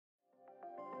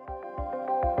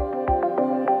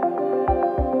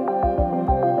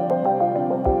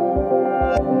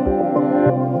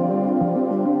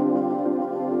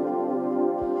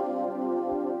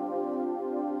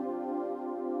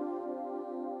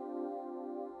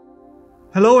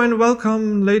Hello and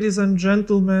welcome, ladies and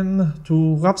gentlemen,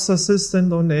 to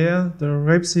Rapseed on Air, the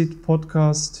rapeseed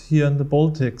podcast here in the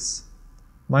Baltics.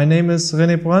 My name is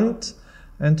Rene Brand,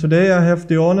 and today I have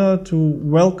the honor to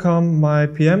welcome my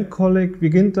PM colleague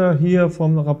Vyginta here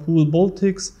from Rapul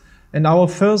Baltics and our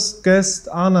first guest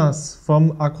Arnas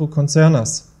from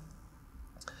Agrokoncernas.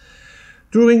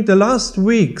 During the last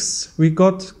weeks, we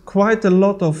got quite a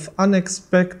lot of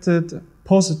unexpected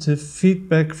positive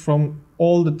feedback from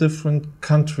all the different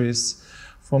countries,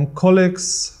 from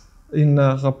colleagues in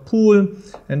Rapul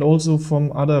and also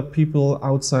from other people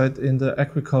outside in the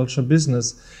agriculture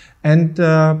business. And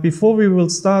before we will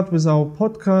start with our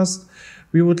podcast,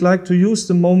 we would like to use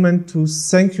the moment to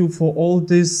thank you for all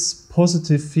this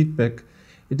positive feedback.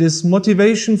 It is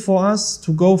motivation for us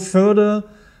to go further,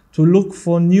 to look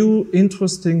for new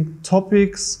interesting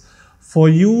topics for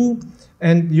you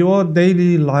and your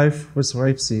daily life with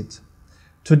rapeseed.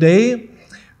 Today,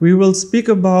 we will speak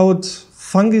about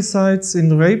fungicides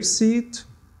in rapeseed,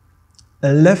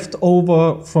 a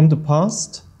leftover from the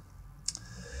past.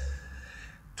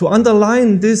 To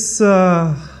underline this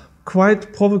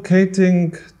quite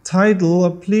provocating title,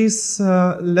 please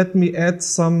let me add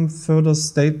some further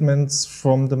statements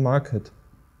from the market.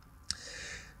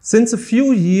 Since a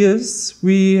few years,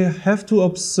 we have to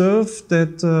observe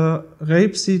that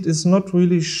rapeseed is not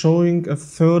really showing a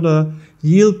further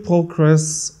yield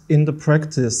progress in the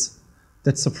practice.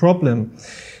 That's a problem.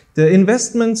 The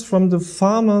investments from the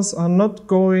farmers are not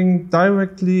going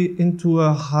directly into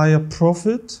a higher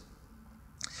profit.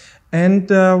 And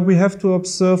we have to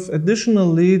observe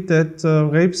additionally that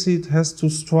rapeseed has to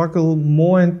struggle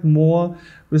more and more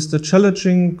with the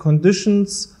challenging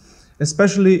conditions.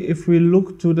 Especially if we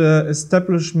look to the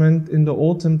establishment in the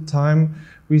autumn time,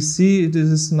 we see it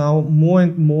is now more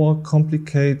and more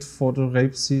complicated for the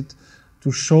rapeseed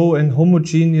to show a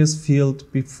homogeneous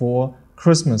field before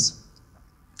Christmas.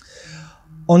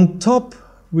 On top,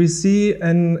 we see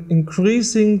an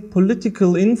increasing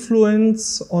political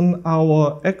influence on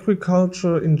our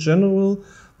agriculture in general,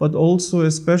 but also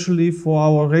especially for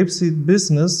our rapeseed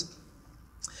business.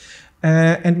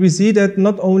 And we see that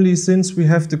not only since we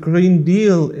have the Green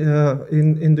Deal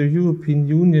in the European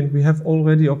Union, we have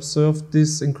already observed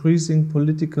this increasing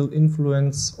political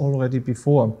influence already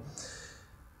before.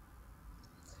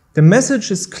 The message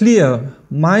is clear,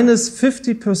 minus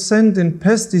 50% in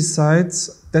pesticides,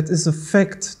 that is a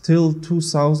fact till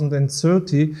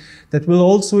 2030, that will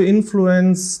also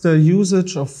influence the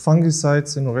usage of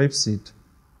fungicides in rapeseed.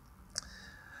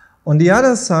 On the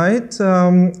other side,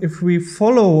 if we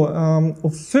follow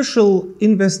official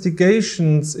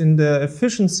investigations in the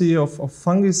efficiency of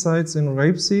fungicides in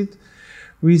rapeseed,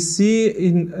 we see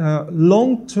in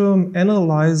long-term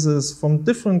analyses from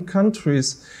different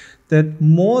countries that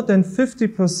more than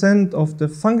 50% of the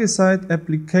fungicide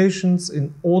applications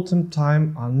in autumn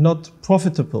time are not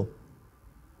profitable.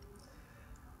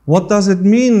 What does it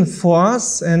mean for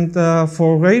us and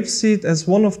for rapeseed as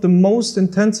one of the most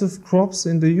intensive crops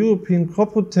in the European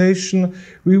crop rotation?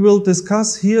 We will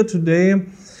discuss here today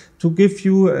to give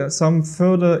you some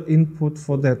further input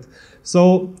for that.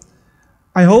 So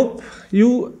I hope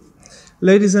you,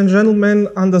 ladies and gentlemen,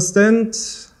 understand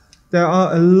there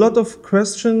are a lot of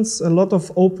questions, a lot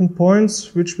of open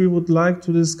points which we would like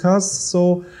to discuss.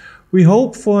 So we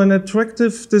hope for an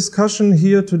attractive discussion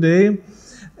here today.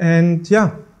 And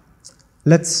yeah,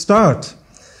 let's start.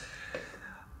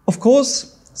 Of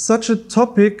course, such a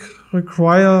topic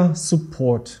requires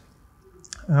support.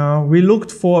 We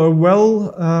looked for a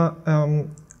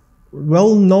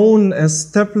well-known,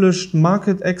 established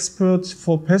market expert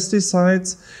for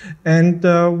pesticides, and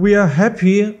we are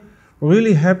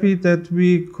really happy that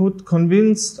we could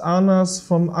convince Arnas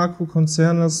from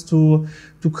Agrokoncernas to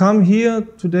come here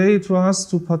today to us,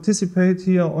 to participate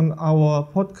here on our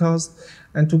podcast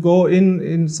and to go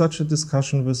in such a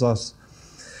discussion with us.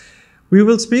 We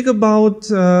will speak about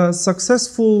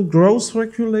successful growth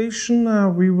regulation.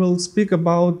 We will speak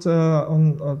about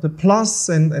on the plus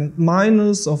and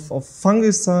minus of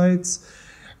fungicides,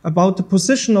 about the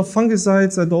position of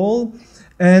fungicides at all.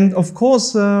 And of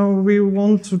course, we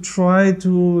want to try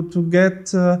to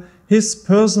get his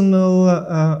personal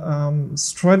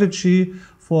strategy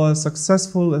for a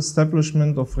successful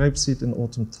establishment of rapeseed in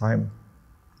autumn time.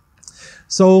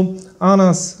 So,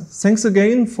 Arnas, thanks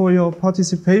again for your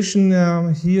participation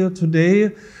here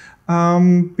today.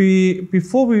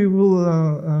 Before we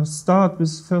will start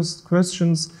with first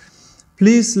questions,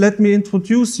 please let me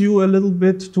introduce you a little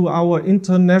bit to our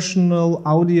international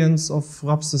audience of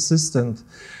Rapseed.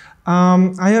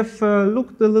 I have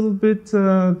looked a little bit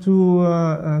to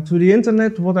the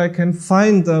internet, what I can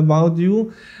find about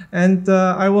you, and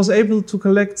I was able to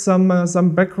collect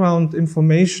some background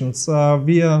information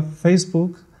via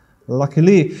Facebook,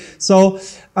 luckily. So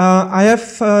I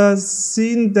have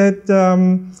seen that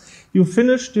you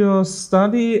finished your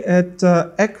study at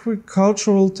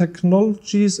Agricultural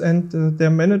Technologies and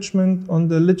their management on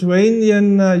the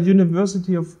Lithuanian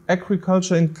University of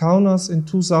Agriculture in Kaunas in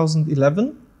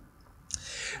 2011.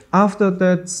 After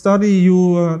that study,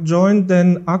 you joined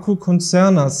then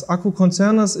Agrokoncernas.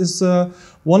 Agrokoncernas is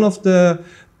one of the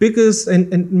biggest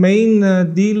and main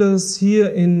dealers here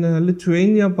in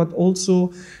Lithuania, but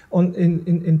also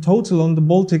in total on the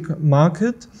Baltic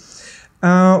market,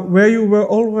 where you were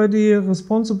already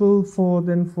responsible for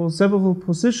several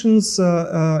positions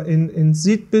in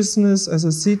seed business as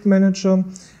a seed manager,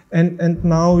 and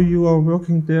now you are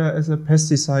working there as a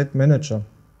pesticide manager.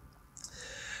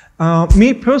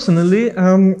 Me personally,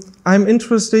 I'm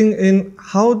interested in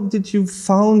how did you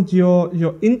found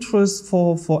your interest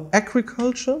for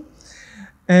agriculture,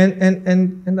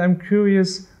 and I'm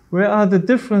curious, where are the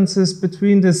differences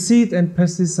between the seed and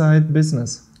pesticide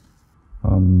business?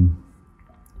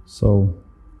 So,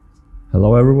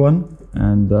 hello everyone,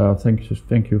 and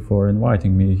thank you for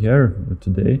inviting me here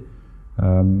today.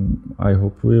 I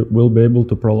hope we will be able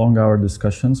to prolong our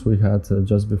discussions we had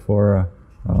just before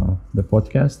the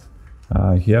podcast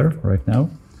here right now.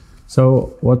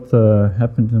 So what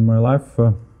happened in my life?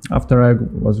 After I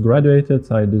was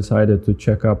graduated, I decided to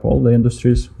check up all the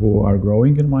industries who are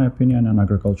growing, in my opinion, and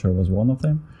agriculture was one of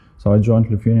them. So I joined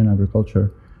Lithuanian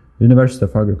University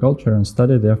of Agriculture and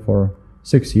studied there for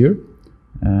 6 years.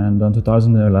 And in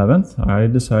 2011, I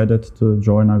decided to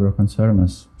join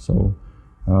Agrokoncernas. So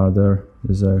there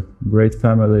is a great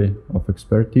family of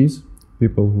expertise,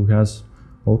 people who has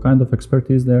all kind of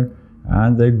expertise there,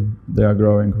 and they are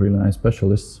growing really nice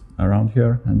specialists around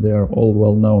here, and they are all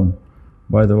well known.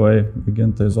 By the way,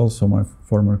 Vyginta is also my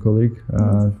former colleague.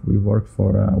 We worked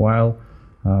for a while,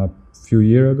 few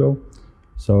years ago.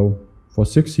 So for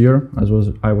 6 years,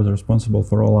 I was responsible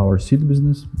for all our seed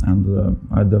business, and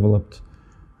I developed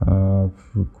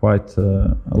quite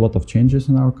a lot of changes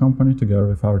in our company together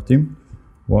with our team.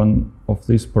 One of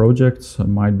these projects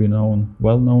might be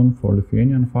well known for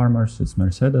Lithuanian farmers. It's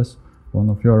Mercedes, one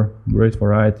of your great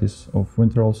varieties of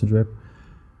winter oilseed rape.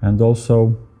 And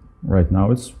also, right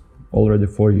now, it's already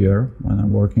 4 years when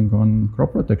I'm working on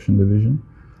crop protection division.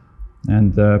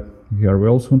 And here we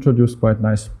also introduced quite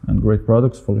nice and great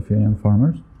products for Lithuanian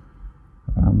farmers.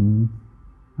 And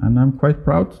I'm quite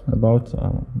proud about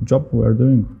the job we're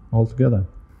doing all together.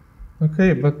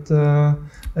 Okay, but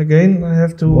again, I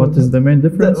have to... What is the main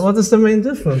difference? What is the main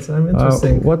difference? I'm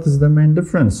interested. What is the main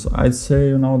difference? I'd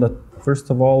say, that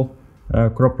first of all,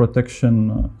 crop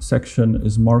protection section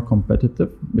is more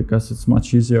competitive because it's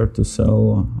much easier to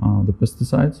sell the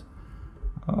pesticides.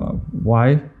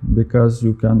 Why? Because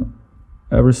you can,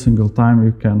 every single time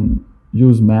you can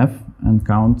use math and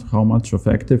count how much of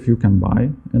active you can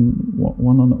buy in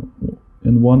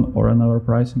one or another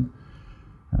pricing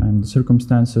and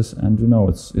circumstances, and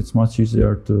it's much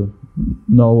easier to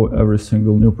know every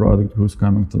single new product who's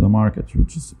coming to the market.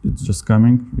 It's just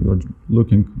coming. You're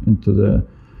looking into the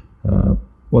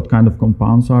what kind of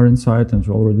compounds are inside, and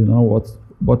you already know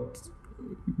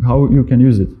how you can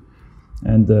use it,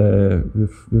 and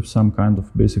with some kind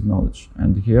of basic knowledge.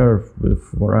 And here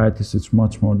with varieties, it's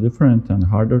much more different and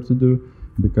harder to do,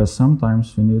 because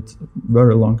sometimes you need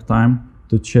very long time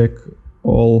to check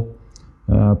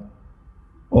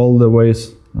all the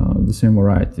ways the same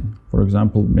variety. For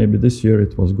example, maybe this year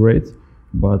it was great,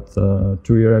 but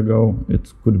 2 years ago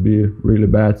it could be really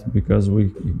bad because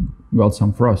we got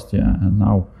some frost, and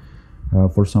now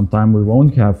for some time we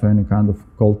won't have any kind of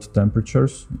cold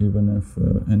temperatures, even if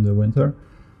in the winter,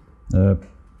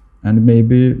 and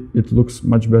maybe it looks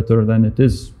much better than it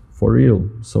is for real.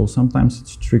 So sometimes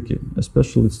it's tricky,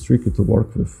 especially it's tricky to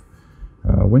work with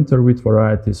winter wheat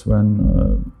varieties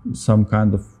when some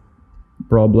kind of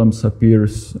problems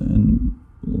appears in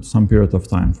some period of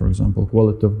time, for example,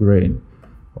 quality of grain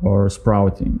or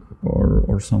sprouting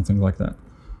or something like that.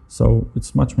 So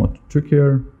it's much more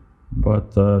trickier,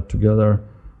 but together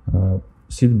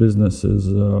seed business is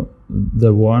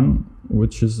the one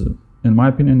which is, in my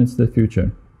opinion, it's the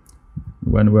future.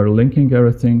 When we're linking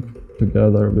everything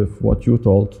together with what you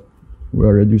told,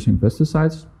 we're reducing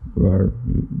pesticides,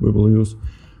 we will use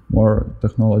more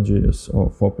technologies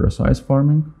for precise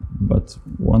farming, but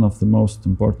one of the most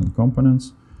important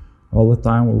components all the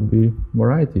time will be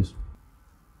varieties.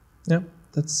 Yeah,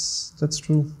 that's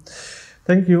true.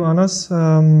 Thank you, Arnas.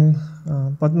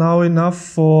 But now enough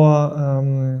for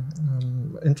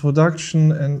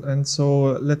introduction, and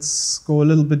so let's go a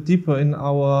little bit deeper in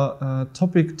our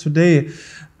topic today.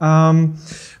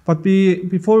 But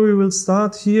before we will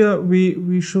start here,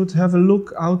 we should have a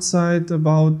look outside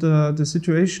about the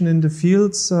situation in the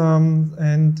fields.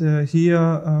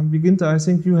 Here, Vyginta, I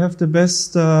think you have the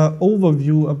best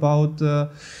overview about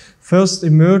first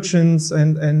emergence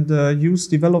and use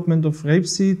development of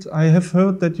rapeseed. I have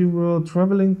heard that you were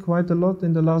traveling quite a lot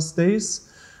in the last days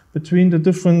between the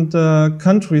different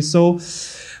countries. So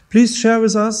please share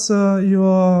with us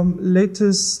your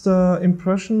latest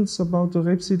impressions about the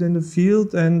rapeseed in the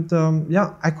field. And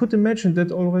yeah, I could imagine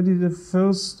that already the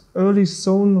first early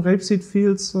sown rapeseed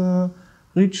fields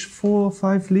reach 4 or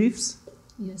 5 leaves.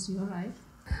 Yes, you're right.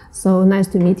 So nice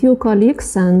to meet you,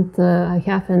 colleagues, and I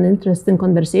have an interesting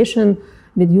conversation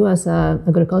with you as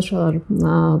agricultural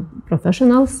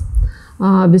professionals.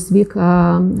 This week,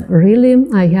 really,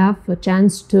 I have a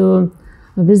chance to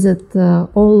visit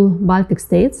all Baltic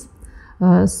states.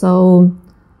 So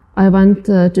I want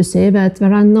to say that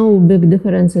there are no big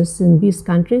differences in these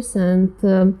countries, and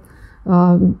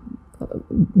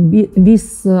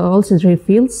these all 3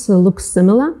 fields look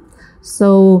similar.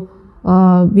 So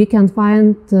we can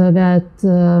find that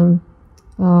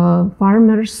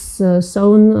farmers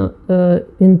sown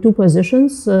in 2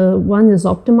 positions. One is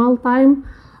optimal time.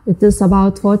 It is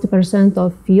about 40%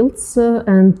 of fields,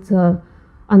 and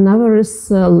another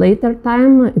is later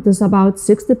time. It is about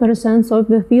 60% of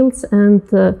the fields, and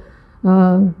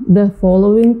the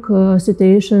following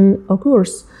situation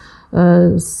occurs.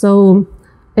 So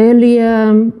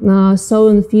earlier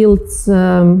sown fields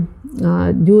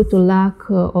due to lack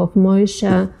of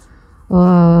moisture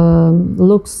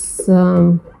looks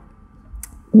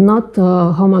not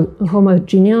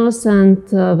homogeneous, and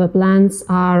the plants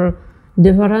are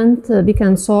different. We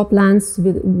can sow plants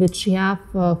which have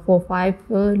 4 or 5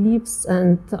 leaves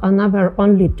and another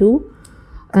only 2.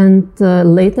 And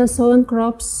later sown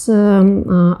crops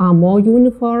are more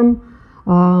uniform.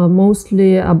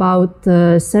 Mostly about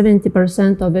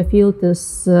 70% of the field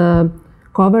is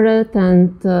covered,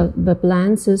 and the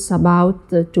plants is about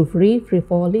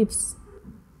 3-4 leaves.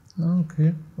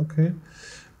 Okay.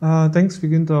 Thanks,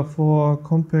 Vyginta, for a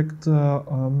compact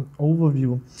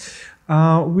overview.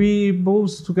 We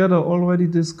both together already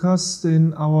discussed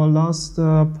in our last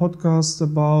podcast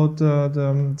about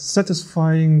the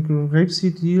satisfying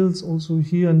rapeseed yields also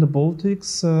here in the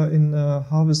Baltics in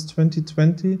Harvest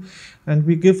 2020, and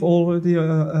we give already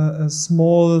a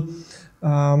small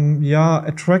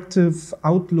attractive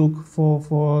outlook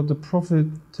for the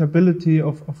profitability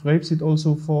of rapeseed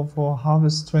also for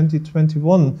Harvest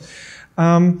 2021.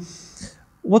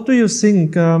 What do you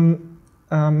think?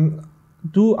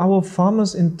 Do our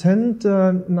farmers intend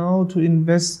now to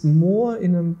invest more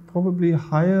in a probably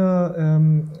higher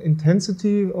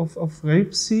intensity of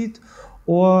rapeseed,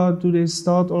 or do they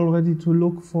start already to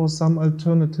look for some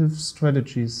alternative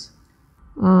strategies?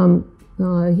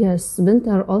 Yes,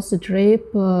 winter oilseed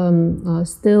rape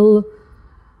still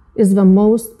is the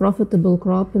most profitable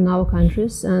crop in our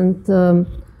countries, and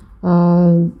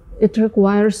it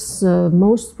requires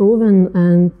most proven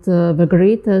and the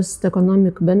greatest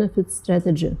economic benefit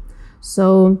strategy.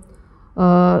 So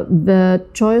the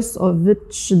choice of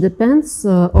which depends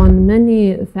on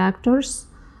many factors.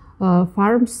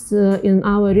 Farms in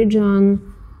our region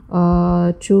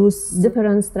choose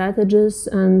different strategies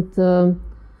and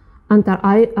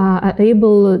are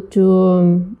able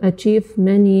to achieve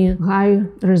many high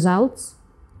results.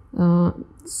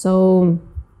 So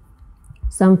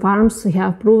some farms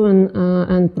have proven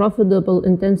and profitable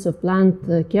intensive plant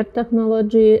care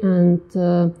technology, and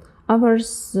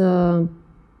others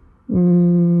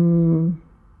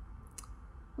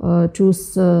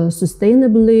choose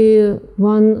sustainably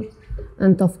one.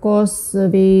 And of course,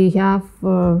 we have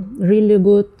really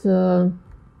good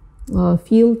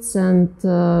fields, and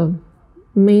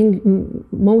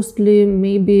mostly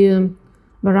maybe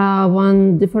there are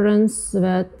one difference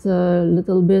that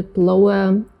little bit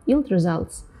lower yield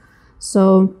results.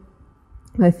 So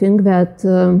I think that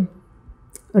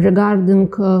regarding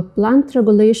plant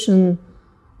regulation,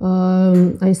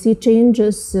 I see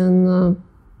changes in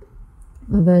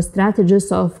the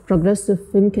strategies of progressive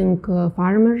thinking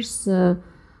farmers.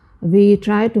 We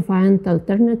try to find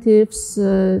alternatives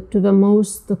to the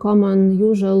most common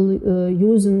usual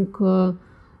using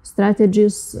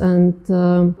strategies, and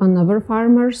other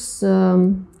farmers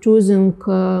choosing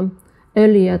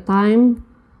earlier time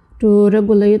to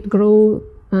regulate growth,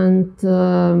 and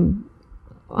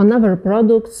other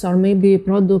products or maybe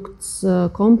products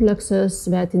complexes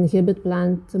that inhibit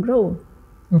plant growth.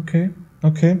 Okay.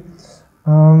 Okay.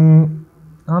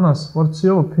 Arnas, what's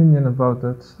your opinion about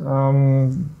that?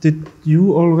 Did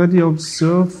you already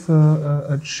observe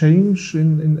a change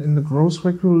in the growth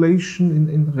regulation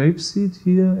in rapeseed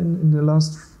here in the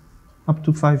last up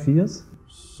to 5 years?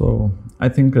 So I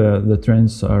think the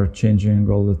trends are changing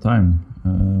all the time.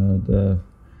 The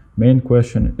main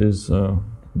question is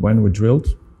when we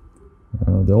drilled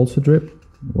the also drip,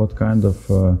 what kind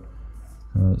of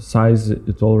size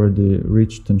it already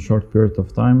reached in short period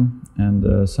of time,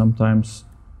 and sometimes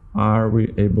are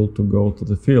we able to go to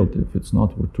the field if it's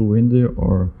not too windy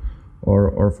or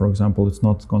for example it's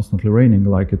not constantly raining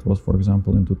like it was, for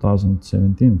example, in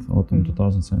 2017, autumn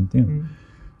 2017.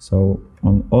 So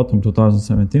on autumn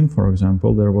 2017, for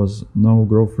example, there was no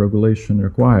growth regulation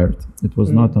required. It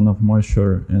was not enough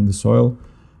moisture in the soil.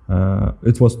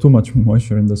 It was too much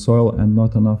moisture in the soil and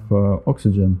not enough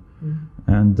oxygen.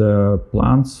 And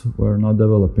plants were not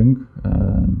developing,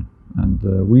 and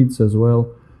weeds as well.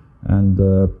 And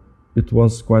it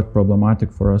was quite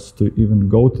problematic for us to even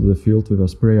go to the field with a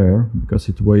sprayer because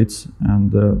it waits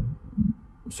and the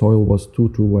soil was too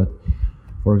wet.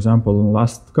 For example, in the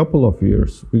last couple of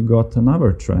years, we got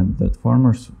another trend that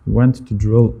farmers went to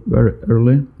drill very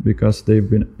early because they've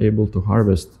been able to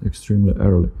harvest extremely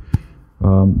early.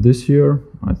 This year,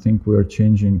 I think we are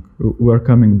changing, we're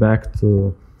coming back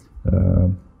to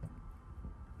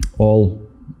all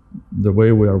the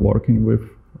way we are working with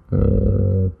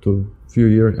to few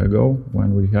years ago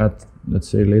when we had, let's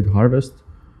say, late harvest,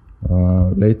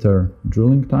 later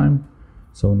drilling time.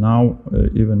 So now,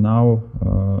 even now,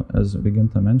 as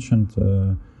Vyginta mentioned,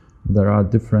 there are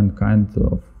different kinds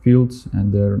of fields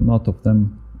and not of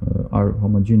them are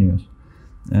homogeneous.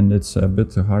 And it's a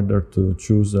bit harder to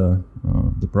choose the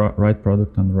right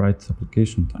product and the right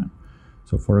application time.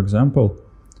 So for example,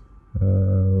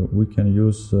 we can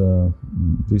use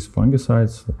these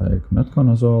fungicides like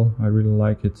metconazole, I really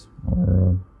like it,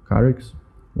 or Carix,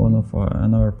 one of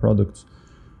another products.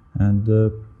 And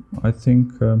I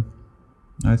think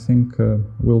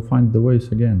we'll find the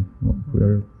ways again.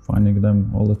 We're finding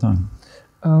them all the time.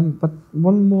 But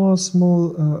one more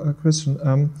small question.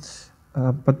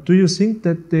 But do you think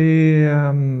that they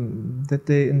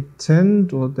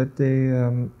intend or that they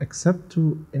accept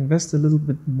to invest a little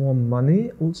bit more money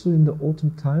also in the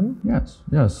autumn time? Yes,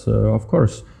 of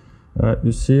course.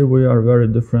 You see, we are very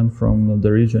different from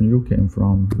the region you came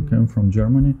from. You came from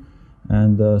Germany,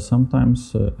 and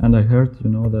sometimes, and I heard,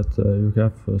 that you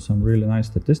have some really nice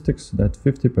statistics that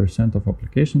 50% of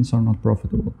applications are not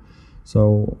profitable.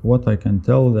 So what I can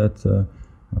tell that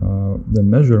the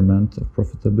measurement of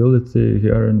profitability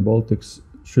here in Baltics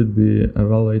should be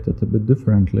evaluated a bit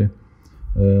differently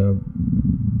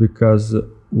because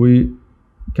we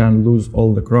can lose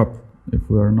all the crop if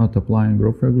we are not applying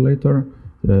growth regulator.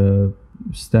 The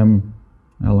stem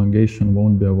elongation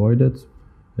won't be avoided.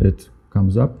 It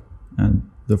comes up, and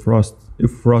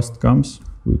if frost comes,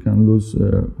 we can lose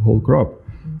whole crop.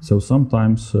 So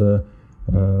sometimes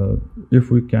if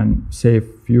we can save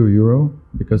few euro,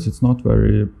 because it's not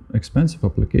very expensive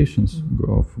applications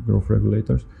of growth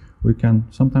regulators,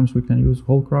 sometimes we can use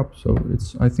whole crop. So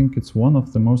I think it's one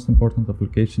of the most important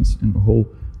applications in the whole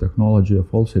technology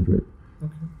of oilseed rape.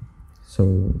 Okay.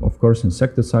 So of course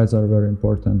insecticides are very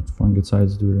important,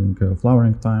 fungicides during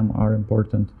flowering time are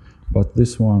important, but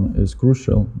this one is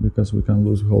crucial because we can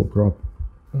lose whole crop.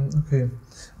 Okay.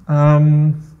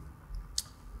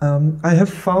 I have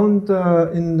found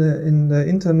in the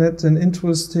internet an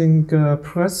interesting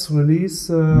press release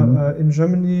in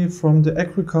Germany from the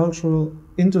Agricultural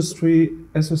Industry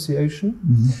Association.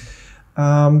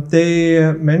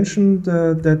 They mentioned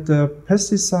that the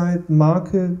pesticide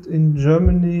market in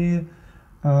Germany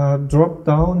dropped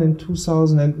down in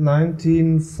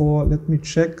 2019 for, let me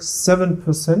check,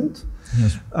 7%,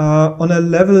 yes. On a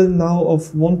level now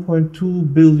of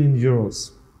 1.2 billion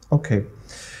euros. Okay.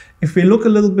 If we look a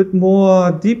little bit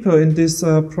more deeper in this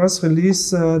press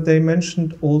release, they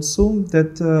mentioned also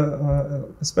that,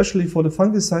 especially for the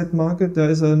fungicide market, there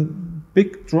is a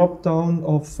big drop down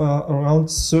of around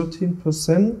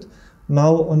 13%,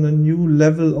 now on a new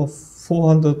level of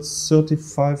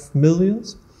 435 million.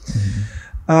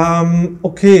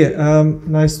 Okay,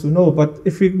 nice to know. But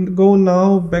if we go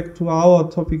now back to our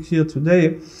topic here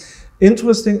today,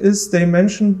 interesting is they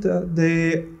mentioned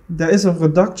there is a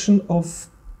reduction of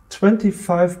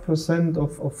 25%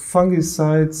 of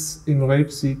fungicides in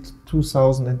rapeseed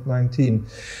 2019.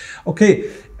 Okay,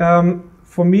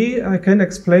 for me, I can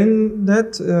explain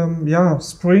that.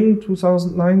 Spring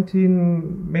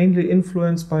 2019 mainly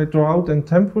influenced by drought and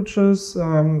temperatures.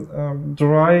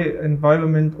 Dry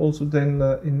environment also then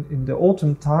in the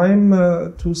autumn time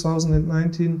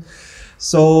 2019.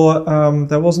 So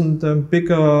there wasn't a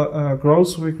bigger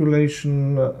growth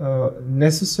regulation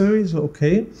necessary. So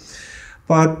okay,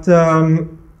 but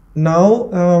now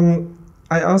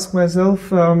I ask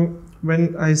myself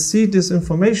when I see this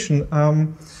information.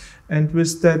 And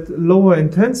with that lower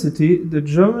intensity, the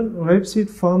German rapeseed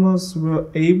farmers were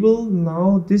able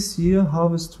now this year,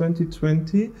 harvest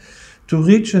 2020, to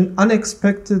reach an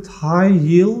unexpected high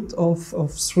yield of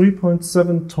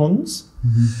 3.7 tons.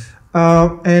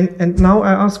 Mm-hmm. And now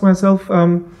I ask myself,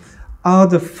 are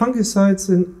the fungicides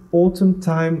in autumn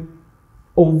time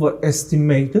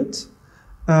overestimated?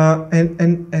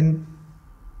 And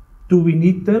do we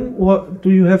need them, or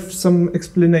do you have some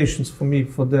explanations for me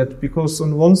for that? Because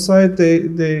on one side they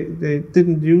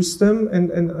didn't use them,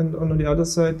 and on the other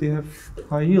side they have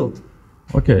high yield.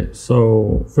 Okay,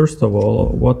 so first of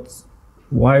all,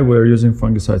 why we're using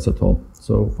fungicides at all?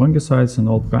 So fungicides and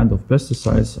all kind of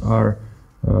pesticides are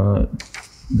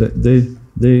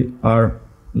they are,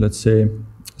 let's say,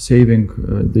 saving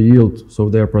the yield. So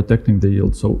they are protecting the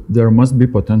yield. So there must be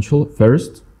potential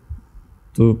first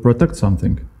to protect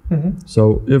something. Mm-hmm.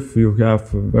 So if you have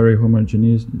very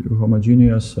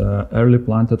homogeneous early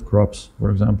planted crops, for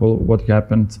example, what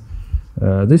happened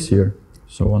this year.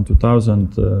 So on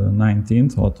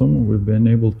 2019 autumn, we've been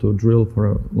able to drill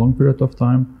for a long period of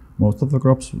time. Most of the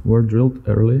crops were drilled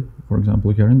early, for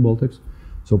example, here in Baltics.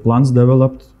 So plants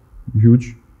developed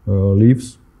huge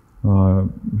leaves,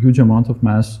 huge amount of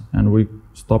mass, and we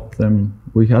stopped them.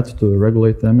 We had to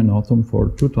regulate them in autumn for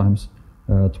twice.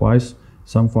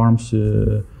 Some farms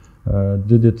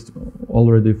did it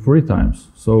already 3 times.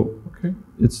 So okay,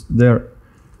 it's there.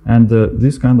 And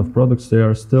these kind of products, they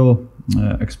are still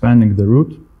expanding the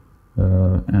root,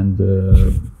 and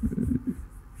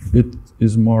it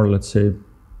is more, let's say,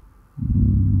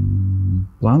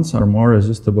 plants are more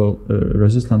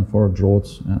resistant for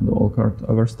droughts and all kind of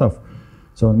other stuff.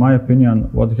 So in my opinion,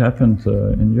 what happened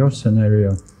in your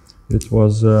scenario, it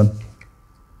was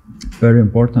very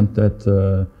important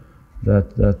that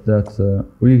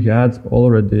we had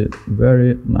already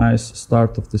very nice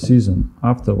start of the season.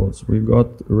 Afterwards, we got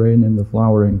rain in the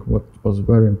flowering, what was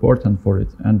very important for it.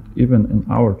 And even in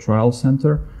our trial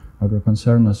center,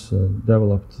 Agrokoncernas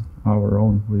developed our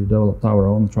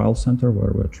own trial center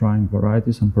where we're trying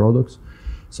varieties and products.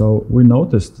 So we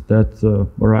noticed that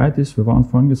varieties without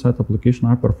fungicide application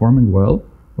are performing well,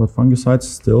 but fungicides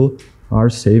still are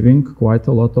saving quite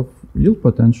a lot of yield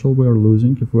potential we are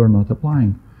losing if we are not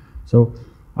applying. So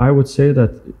I would say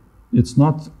that it's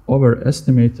not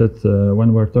overestimated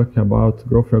when we're talking about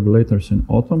growth regulators in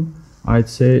autumn. I'd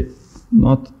say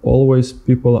not always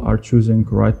people are choosing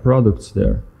right products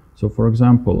there. So for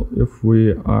example, if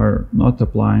we are not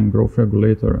applying growth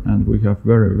regulator and we have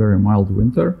very, very mild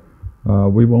winter,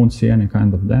 we won't see any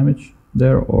kind of damage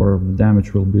there, or the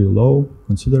damage will be low,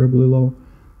 considerably low,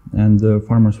 and the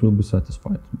farmers will be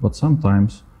satisfied. But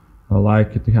sometimes,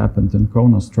 like it happened in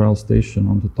Kaunas trial station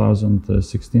on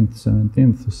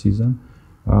 2016-17 season,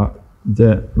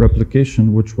 the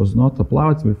replication which was not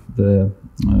applied with the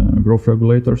growth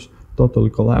regulators totally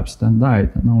collapsed and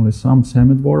died, and only some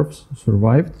semi-dwarfs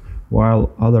survived, while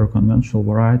other conventional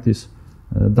varieties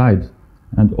died.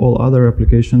 And all other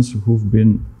applications who've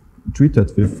been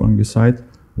treated with fungicide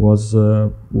was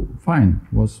fine,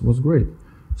 was great.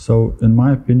 So in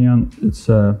my opinion, it's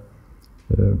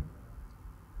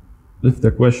if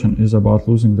the question is about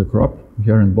losing the crop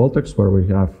here in Baltics, where we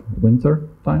have winter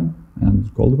time and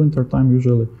cold winter time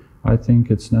usually, I think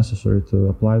it's necessary to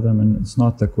apply them, and it's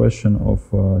not a question of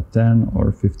 10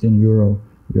 or 15 euro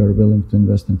you are willing to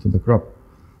invest into the crop.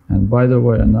 And by the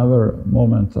way, another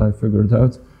moment I figured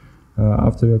out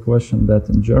after your question, that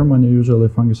in Germany usually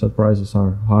fungicide prices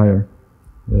are higher.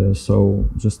 So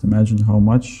just imagine how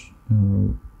much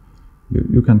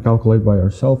you can calculate by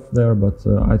yourself there, but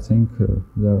I think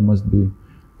there must be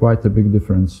quite a big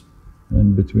difference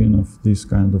in between of these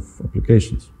kind of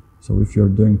applications. So if you're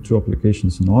doing 2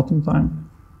 applications in autumn time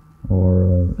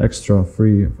or extra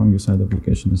free fungicide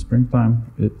application in springtime,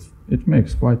 it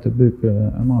makes quite a big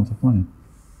amount of money.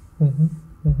 Mm-hmm.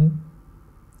 Mm-hmm.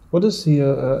 What is the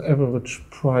average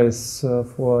price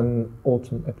for an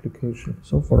autumn application?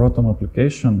 So for autumn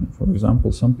application, for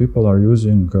example, some people are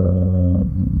using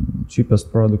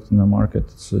cheapest product in the market.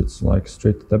 It's like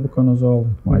straight tebuconazole.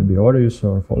 It might be Aureus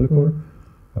or Follicor.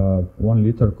 1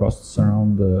 liter costs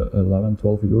around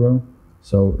 11-12 euro.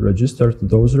 So registered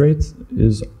dose rate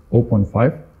is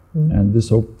 0.5, and this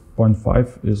 0.5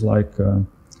 0.5 is like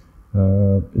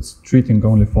it's treating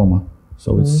only FOMA.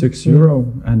 So it's €6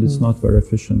 and it's not very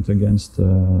efficient against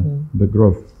the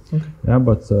growth. Okay. Yeah,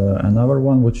 but another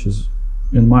one, which is,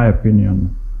 in my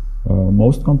opinion,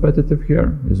 most competitive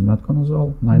here is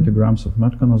metconazole. 90 grams of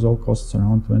metconazole costs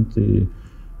around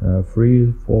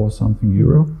 23-4 something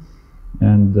euro,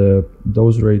 and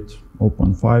dose rate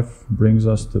 0.5 brings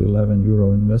us to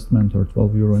 €11 investment or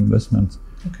 €12 investment.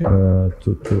 Okay.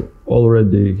 To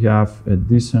already have a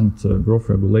decent growth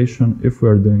regulation if we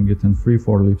are doing it in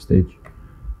 3-4 leaf stage.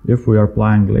 If we are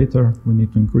applying later, we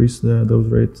need to increase the dose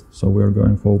rate, so we are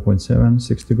going for 0.7,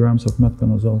 60 grams of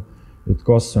metconazole. It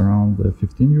costs around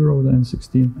 €15 then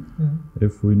 16.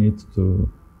 If we need to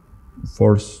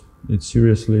force it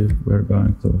seriously, we are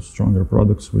going to stronger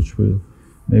products, which we'll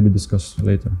maybe discuss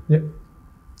later. Yeah.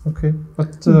 Okay,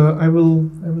 but I will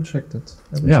check that.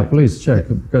 Please check,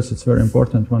 because it's very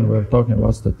important when we're talking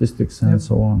about statistics and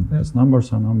so on. Because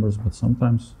numbers are numbers, but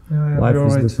sometimes life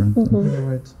is different. You're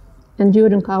right. And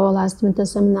during our last winter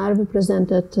seminar, we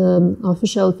presented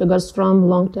official figures from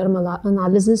long-term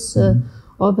analysis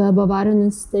of the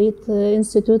Bavarian State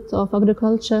Institute of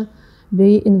Agriculture.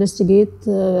 We investigate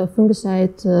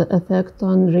fungicide effect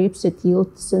on rapeseed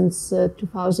yield since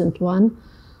 2001.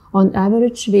 On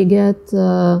average, we get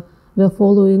the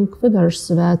following figures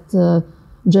that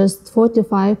just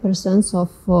 45% of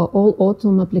all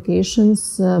autumn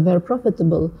applications were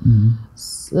profitable.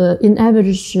 In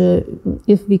average,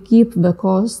 if we keep the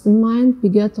cost in mind, we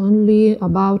get only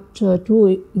about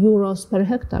 €2 per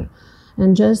hectare.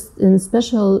 And just in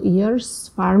special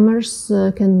years, farmers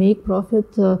can make profit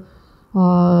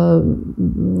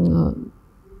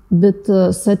with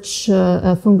such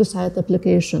a fungicide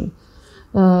application.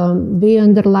 We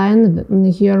underline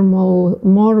here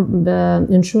more the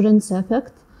insurance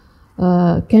effect.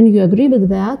 Can you agree with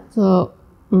that?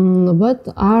 What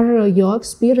are your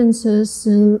experiences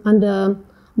under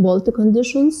Baltic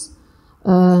conditions?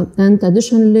 And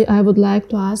additionally, I would like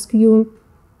to ask you,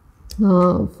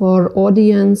 for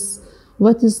audience,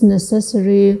 what is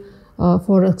necessary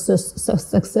for a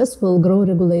successful grow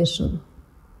regulation?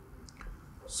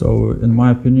 So, in my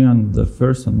opinion, the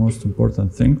first and most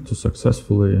important thing to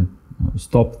successfully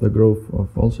stop the growth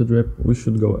of oilseed rape, we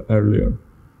should go earlier.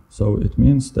 So it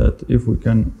means that if we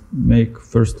can make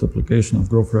first application of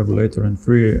growth regulator in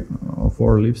 3 or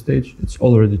 4 leaf stage, it's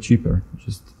already cheaper.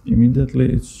 Just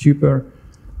immediately, it's cheaper.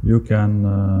 You can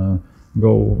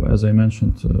go, as I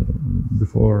mentioned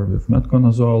before, with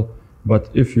metconazole. But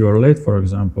if you are late, for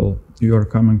example, you are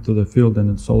coming to the field and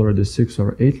it's already 6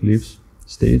 or 8 leaves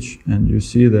stage, and you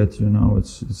see that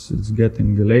it's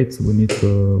getting late. We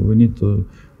need to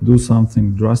do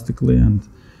something drastically, and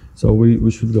so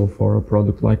we should go for a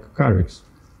product like Carex.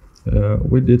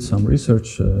 We did some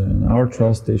research in our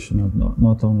trial station,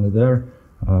 not only there,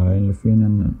 in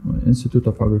Lithuanian Institute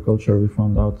of Agriculture. We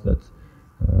found out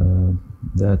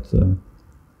that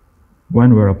when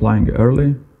we're applying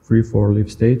early, 3-4 leaf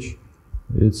stage,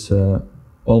 it's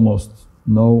almost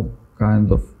no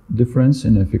kind of difference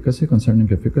in efficacy,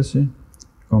 concerning efficacy,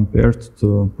 compared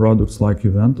to products like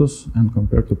Juventus and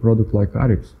compared to product like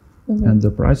Carex. And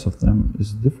the price of them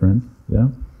is different, yeah.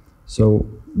 So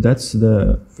that's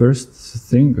the first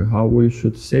thing, how we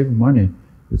should save money.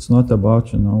 It's not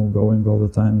about, going all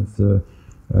the time with the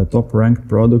top-ranked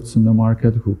products in the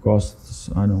market who costs,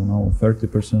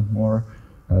 30% more,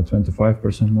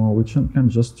 25% more. We can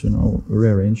just,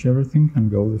 rearrange everything and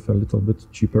go with a little bit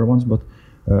cheaper ones. But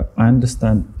I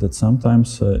understand that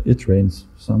sometimes it rains,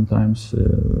 sometimes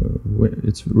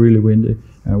it's really windy,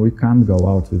 and we can't go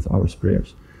out with our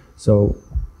sprayers. So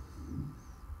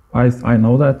I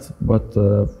know that, but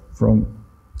from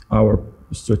our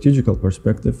strategical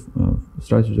perspective,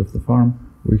 strategy of the farm,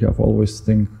 we have always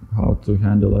think how to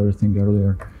handle everything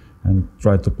earlier and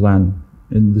try to plan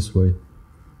in this way.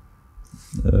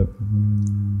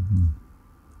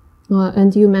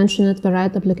 And you mentioned the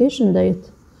right application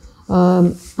date.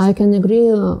 I can agree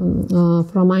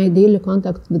from my daily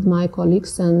contact with my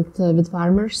colleagues and with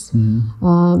farmers.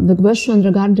 The question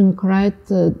regarding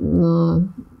right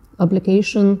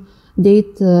application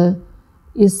date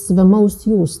is the most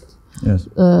used. Yes.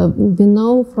 We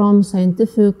know from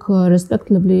scientific,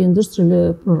 respectively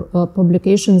industrial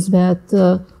publications that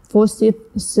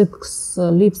 4-6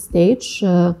 leaf stage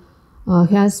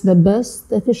has the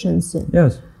best efficiency.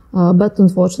 Yes. But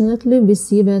unfortunately, we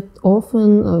see that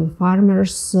often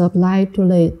farmers apply too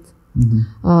late.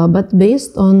 But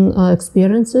based on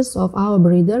experiences of our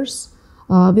breeders,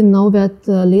 we know that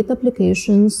late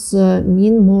applications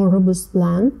mean more robust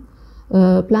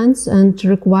plants and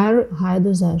require high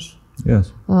dosage.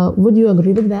 Yes. Would you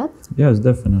agree with that? Yes,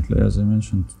 definitely. As I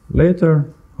mentioned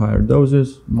later, higher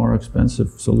doses, more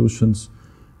expensive solutions.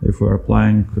 If we're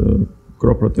applying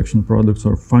crop protection products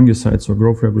or fungicides or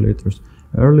growth regulators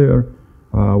earlier,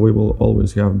 we will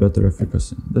always have better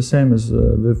efficacy. The same is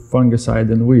with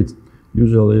fungicide in wheat.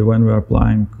 Usually when we're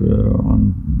applying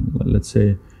on, let's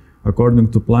say,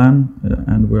 according to plan,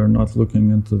 and we're not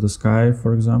looking into the sky,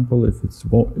 for example, if it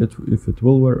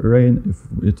will rain, if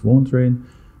it won't rain,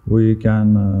 we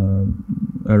can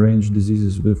arrange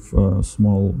diseases with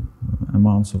small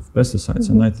amounts of pesticides.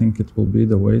 And I think it will be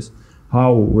the ways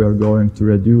how we are going to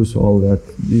reduce all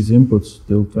these inputs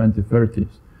till 2030.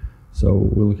 So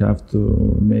we'll have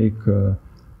to make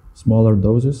smaller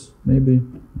doses maybe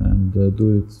and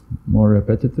do it more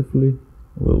repetitively.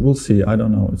 We'll see. I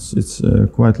don't know. It's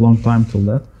quite a long time till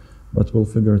that, but we'll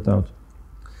figure it out.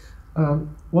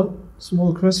 One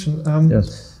small question.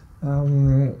 Yes.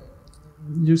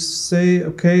 You say,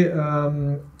 okay,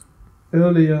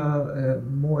 earlier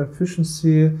more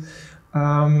efficiency.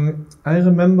 I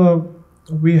remember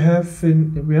we have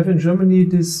in Germany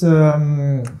this.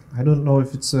 I don't know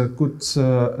if it's a good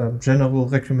general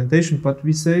recommendation, but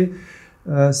we say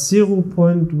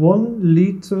 0.1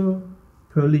 liter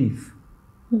per leaf.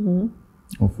 Mm-hmm.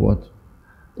 Of what?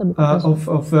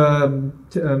 Of an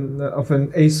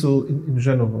acyl in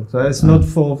general. So it's not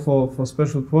for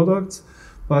special products,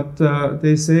 but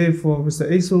they say with the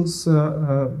acyls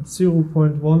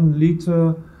 0.1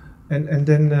 liter and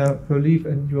then per leaf,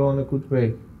 and you're on a good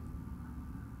way.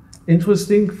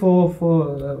 Interesting for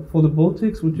the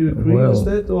Baltics. Would you agree with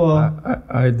that? Or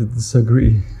I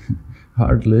disagree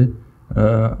hardly.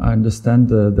 I understand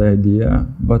the idea,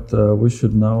 but we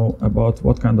should know about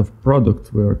what kind of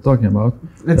product we are talking about.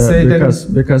 Let's say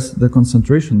because the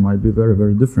concentration might be very,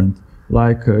 very different.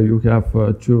 Like you have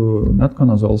 2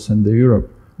 metconozoles in the Europe.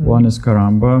 One is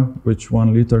Caramba, which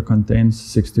 1 liter contains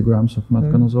 60 grams of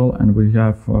metconazole, and we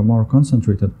have more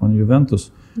concentrated one,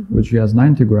 Juventus, which has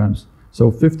 90 grams.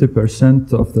 So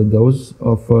 50% of the dose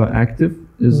of active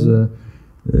is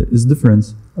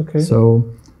difference. Okay. So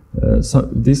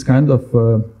these kind of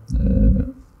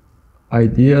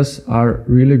ideas are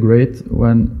really great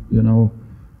when the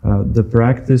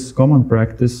common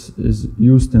practice is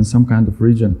used in some kind of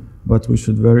region. But we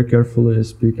should very carefully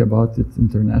speak about it on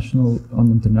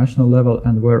international level,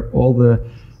 and where all the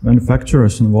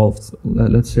manufacturers involved.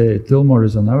 Let's say Tilmor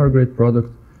is another great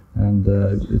product, and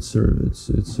its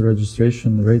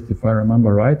registration rate, if I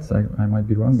remember right, I might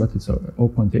be wrong, but it's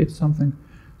 0.8 something.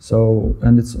 So,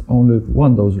 and it's only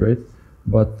 1 dose rate.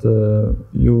 But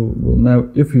you will now,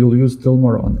 if you'll use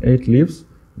Tilmor on 8 leaves,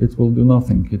 it will do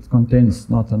nothing. It contains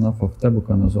not enough of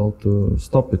tebuconazole to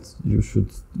stop it. You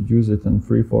should use it in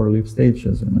 3-4 leaf stage,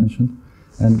 as I mentioned,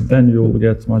 and then you will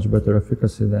get much better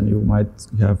efficacy than you might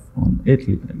have on 8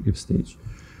 leaf stage.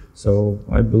 So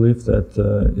I believe that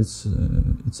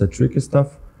it's a tricky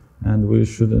stuff, and we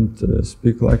shouldn't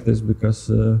speak like this because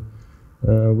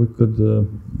we could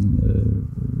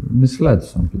mislead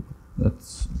some people.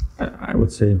 That's, I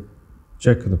would say,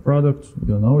 check the product.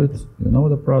 You know it. You know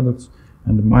the products.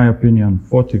 And in my opinion,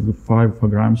 45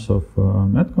 grams of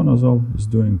metconazole is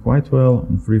doing quite well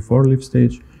on 3-4 leaf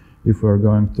stage. If we're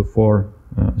going to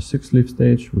 4-6 leaf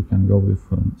stage, we can go with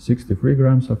 63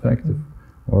 grams of active,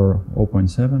 or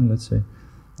 0.7, let's say.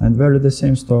 And very the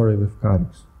same story with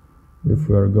Carex. If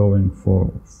we are going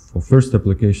for first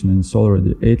application, and it's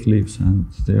already 8 leaves,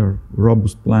 and they are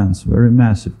robust plants, very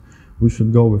massive, we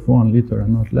should go with 1 liter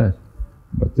and not less.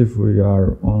 But if we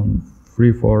are on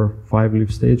 3, 4, 5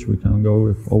 leaf stage, we can go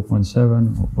with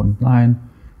 0.7, 0.9.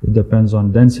 It depends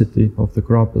on density of the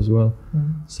crop as well.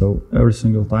 So every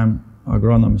single time,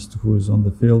 agronomist who is on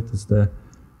the field is the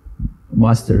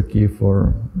master key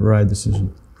for right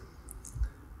decision.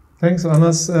 Thanks,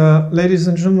 Arnas. Ladies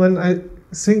and gentlemen, I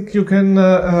think you can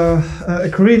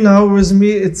agree now with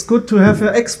me. It's good to have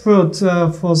an expert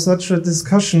for such a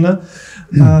discussion.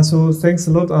 So thanks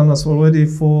a lot, Arnas, already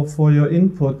for your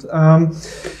input.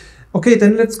 Okay,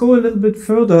 then let's go a little bit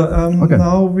further. Okay.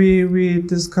 Now we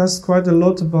discussed quite a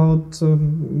lot about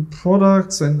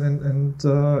products and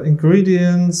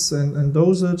ingredients and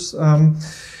dosage.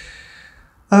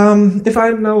 If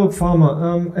I'm now a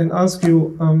farmer and ask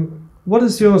you, what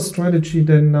is your strategy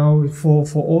then now for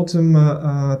autumn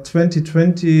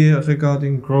 2020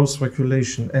 regarding growth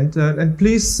regulation? And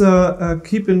please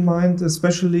keep in mind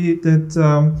especially that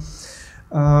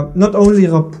not only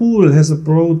Rapul has a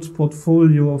broad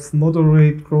portfolio of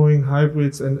moderate growing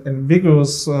hybrids and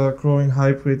vigorous growing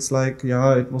hybrids, like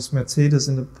it was Mercedes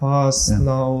in the past,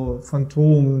 now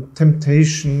Phantom,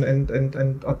 Temptation and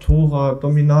Atora,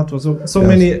 Dominator, so yes.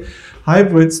 Many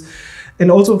hybrids.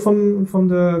 and also from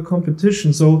the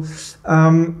competition. So,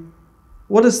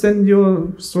 what is then your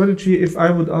strategy if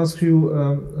I would ask you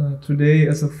today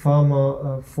as a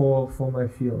farmer for my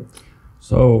field?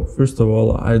 So first of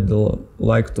all, I'd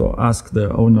like to ask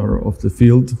the owner of the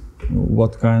field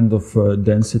what kind of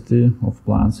density of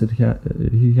plants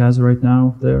he has right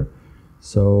now there.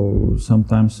 So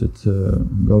sometimes it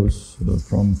goes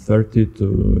from 30 to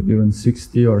even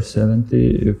 60 or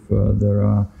 70 if there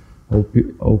are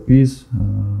OPs,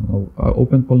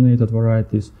 open pollinated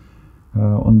varieties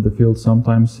on the field.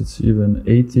 Sometimes it's even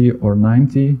 80 or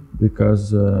 90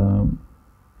 because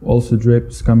also drape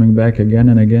is coming back again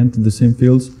and again to the same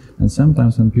fields, and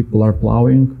sometimes when people are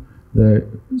plowing,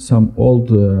 some old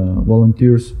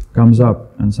volunteers comes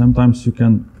up, and sometimes you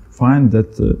can find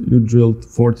that you drilled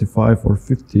 45 or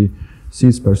 50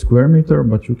 seeds per square meter,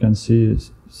 but you can see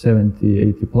 70,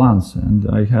 80 plants, and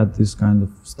I had this kind of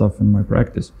stuff in my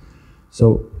practice.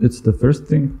 So it's the first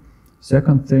thing.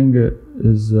 Second thing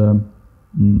is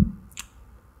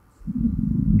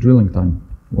drilling time.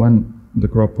 When the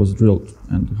crop was drilled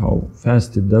and how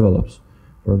fast it develops.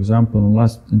 For example,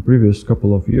 in previous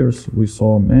couple of years, we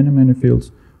saw many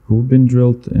fields who've been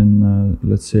drilled in,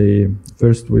 let's say,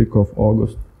 first week of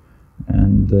August,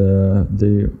 and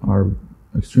they are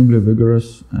extremely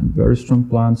vigorous and very strong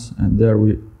plants. And there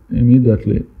we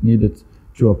immediately needed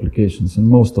 2 applications in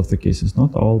most of the cases,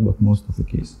 not all, but most of the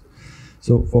cases.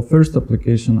 So for first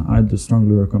application, I'd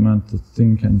strongly recommend to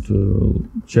think and to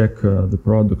check the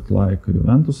product like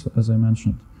Juventus, as I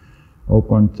mentioned,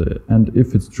 and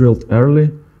if it's drilled early,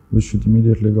 we should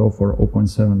immediately go for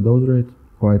 0.7 dose rate,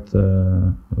 quite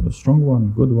a strong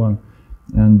one, good one,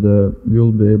 and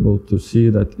you'll be able to see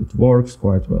that it works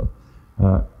quite well.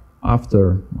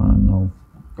 After, I don't know,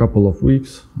 a couple of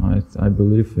weeks, I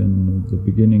believe in the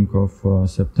beginning of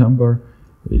September,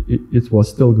 it was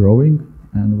still growing,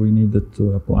 and we needed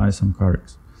to apply some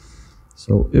Carex.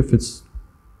 So if it's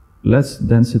less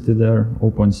density there,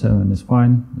 0.7 is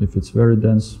fine. If it's very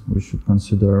dense, we should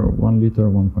consider 1 liter,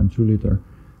 1.2 liter,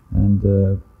 and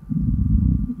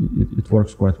it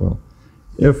works quite well.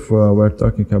 If we're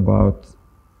talking about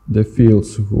the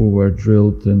fields who were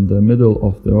drilled in the middle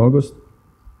of the August,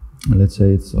 let's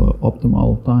say it's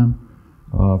optimal time,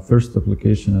 first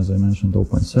application, as I mentioned,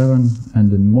 0.7,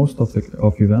 and in most of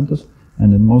Juventus,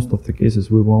 and in most of the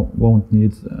cases, we won't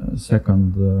need a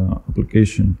second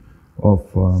application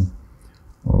of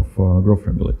growth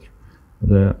regulator.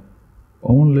 The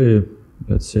only,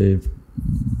 let's say,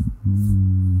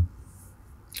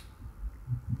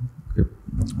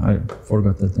 I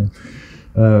forgot that name,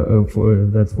 for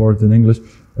that word in English.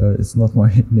 It's not my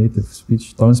native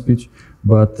speech, tongue speech,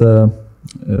 but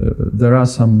there are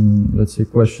some, let's say,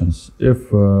 questions.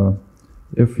 If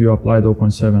you applied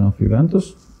 0.7 of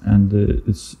Juventus, and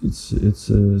it's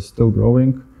still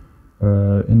growing.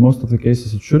 In most of the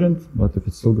cases it shouldn't, but if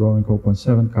it's still growing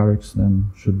 0.7 Carex,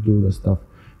 then should do the stuff.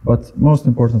 But most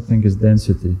important thing is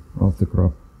density of the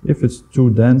crop. If it's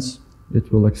too dense,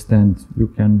 it will extend. You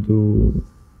can do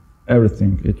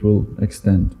everything, it will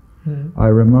extend. I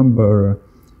remember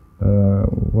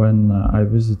when I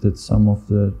visited some of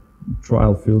the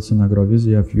trial fields in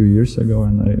Agrovisia a few years ago,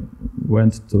 and I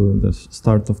went to the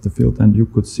start of the field, and you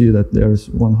could see that there's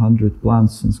 100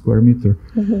 plants in square meter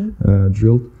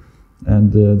drilled,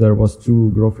 and there was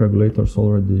 2 growth regulators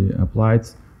already applied.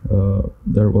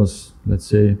 There was, let's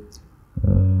say,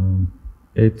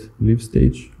 8 leaf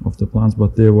stage of the plants,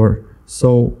 but they were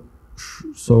so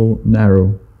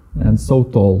narrow and so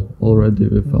tall already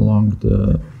with along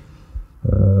the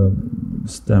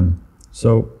stem.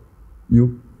 So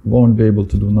you won't be able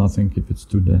to do nothing if it's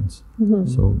too dense.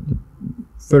 So the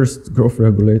first growth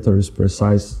regulator is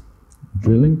precise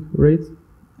drilling rate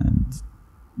and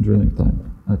drilling time.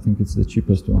 I think it's the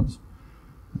cheapest ones.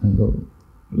 And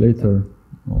later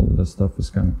all the stuff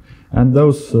is coming. And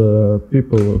those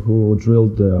people who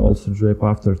drilled also drape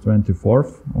after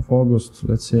 24th of August,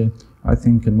 let's say, I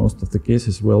think in most of the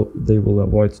cases, well, they will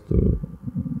avoid to,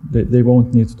 they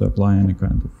won't need to apply any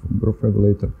kind of growth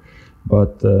regulator.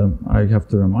 But I have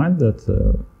to remind that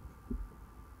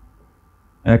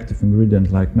active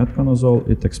ingredient like metconazole,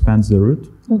 it expands the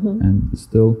root, and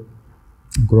still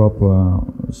crop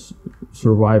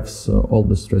survives all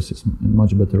the stresses in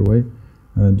much better way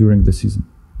during the season.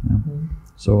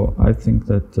 So I think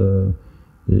that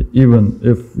even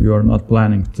if you are not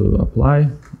planning to apply,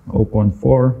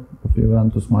 0.4 of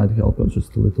Juventus might help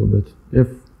just a little bit if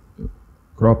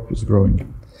crop is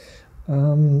growing.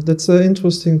 That's an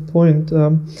interesting point.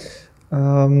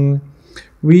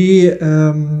 We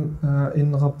in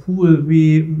Rapul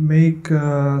we make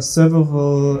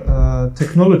several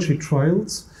technology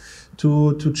trials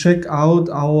to check out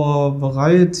our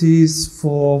varieties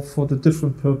for the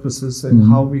different purposes and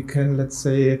how we can, let's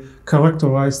say,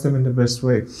 characterize them in the best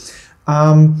way.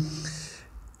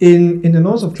 In the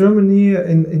north of Germany,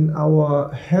 in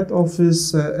our head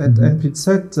office at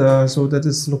NPZ, so that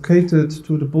is located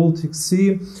to the Baltic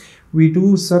Sea, we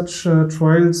do such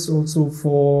trials also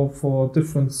for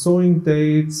different sowing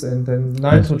dates and then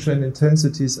nitrogen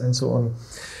intensities and so on.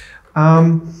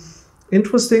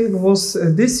 Interesting was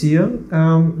this year,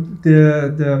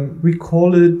 we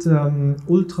call it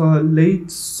ultra late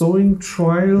sowing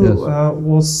trial,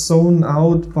 was sown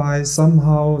out by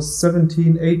somehow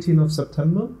 17, 18 of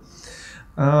September.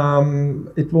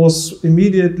 It was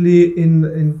immediately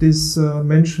in this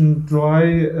mentioned dry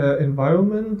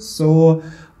environment. So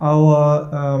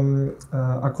our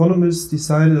agronomists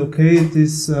decided, okay,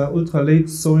 this ultra late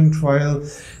sowing trial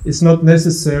is not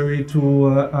necessary to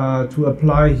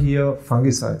apply here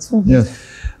fungicides. Yes.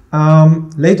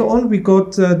 Later on, we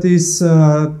got this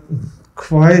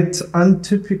quite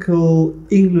untypical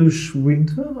English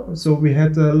winter. So we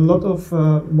had a lot of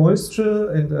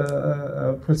moisture and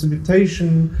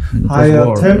precipitation,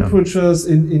 higher temperatures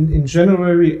in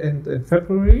January and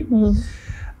February.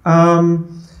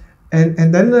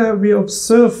 And then we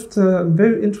observed a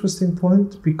very interesting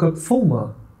point. We got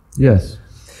FOMA. Yes.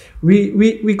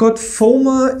 We got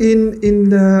FOMA in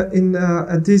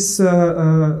this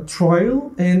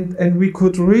trial, and we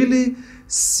could really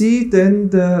see then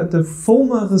the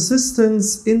FOMA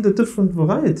resistance in the different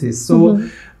varieties. So,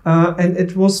 and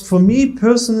it was for me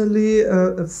personally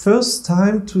a first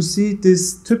time to see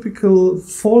this typical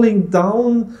falling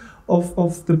down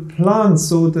of the plant.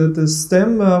 So the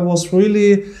stem was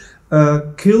really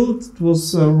killed, it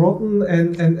was rotten,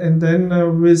 and then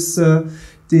with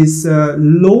this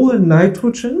lower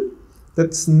nitrogen.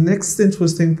 That's next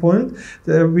interesting point.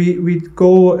 We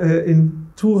go in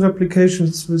 2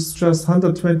 replications with just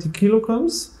 120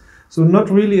 kilograms. So not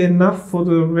really enough for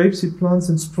the rapeseed plants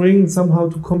in spring somehow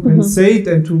to compensate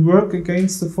and to work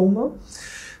against the FOMA.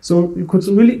 So you could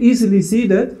really easily see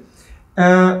that.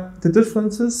 The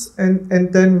differences,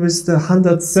 and then with the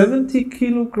 170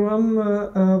 kilogram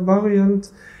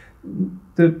variant,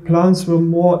 the plants were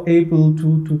more able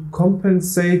to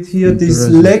compensate here this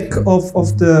lack of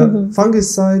the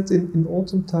fungicide in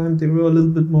autumn time. They were a little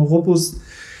bit more robust.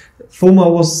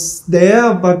 FOMA was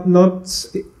there, but not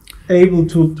able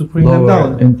to bring them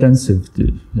down.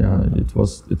 Intensity, yeah, it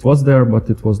was there, but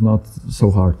it was not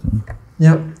so hard.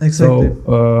 Yeah, exactly.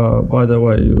 So, by the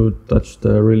way, you touched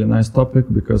a really nice topic,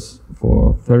 because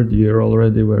for 3rd year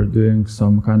already we're doing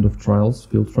some kind of trials,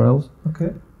 field trials.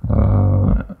 Okay.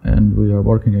 And we are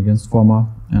working against FOMA.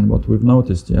 And what we've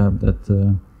noticed,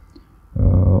 that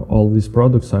all these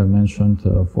products I've mentioned,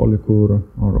 Folicur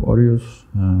or Orius,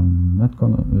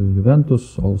 Metcon,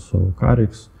 Juventus, also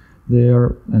Carix,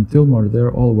 and Tilmor,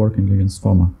 they're all working against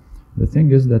FOMA. The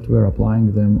thing is that we're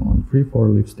applying them on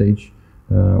 3-4 leaf stage,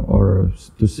 or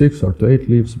to 6 or to 8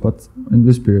 leaves, but in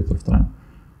this period of time.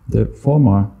 The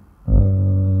FOMA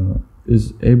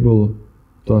is able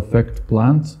to affect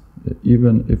plant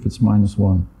even if it's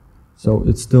 -1. So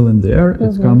it's still in the air,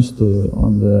 it comes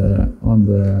on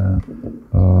the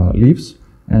leaves,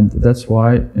 and that's why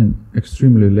in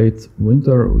extremely late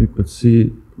winter we could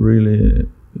see really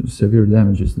severe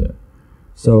damages there.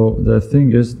 So the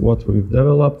thing is, what we've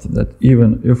developed, that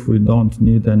even if we don't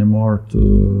need anymore to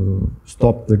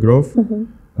stop the growth,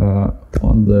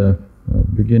 on the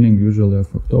beginning usually of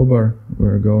October,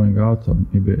 we're going out, or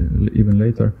maybe even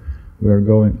later,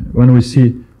 when we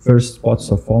see first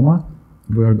spots of FOMA,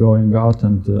 we're going out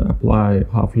and apply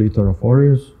 ½ liter of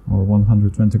Orius or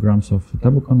 120 grams of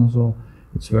tebuconazole.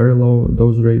 It's very low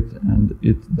dose rate, and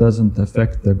it doesn't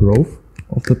affect the growth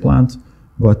of the plant,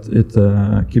 but it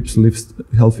keeps leaves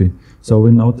healthy. So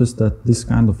we noticed that this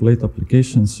kind of late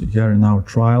applications here in our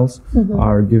trials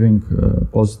are giving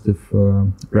positive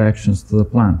reactions to the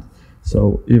plant.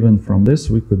 So even from this,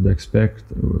 we could expect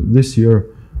this year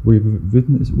we've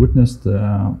witnessed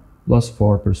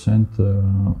 +4%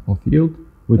 of yield,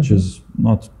 which is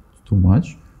not too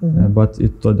much, but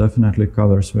it definitely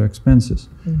covers the expenses.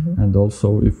 And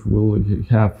also, if we'll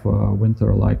have a winter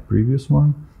like previous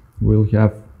one, we'll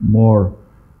have more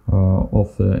of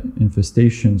the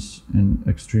infestations in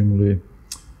extremely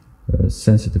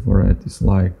sensitive varieties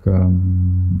like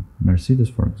Mercedes,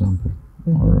 for example,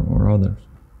 or others.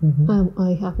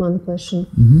 I have one question.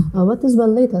 What is the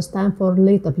latest time for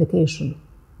late application?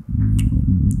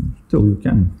 Still you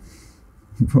can.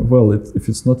 Well, if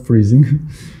it's not freezing,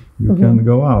 you can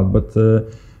go out, but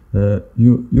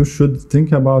you should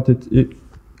think about it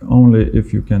only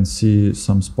if you can see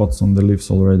some spots on the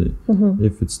leaves already.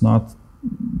 If it's not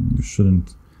you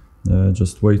shouldn't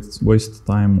just waste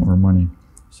time or money.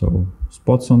 So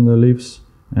spots on the leaves,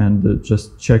 and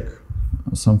just check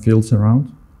some fields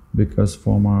around, because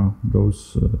FOMA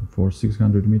goes for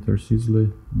 600 meters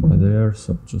easily by the air,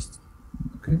 so just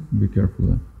be careful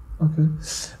there. Okay.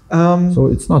 So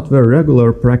it's not very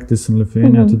regular practice in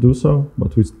Lithuania to do so,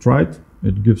 but we tried.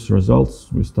 It gives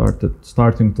results. We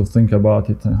starting to think about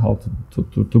it and how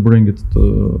to bring it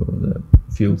to the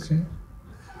fields. Okay.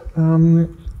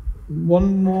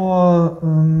 One more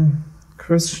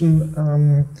question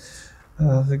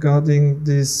regarding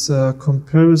this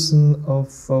comparison of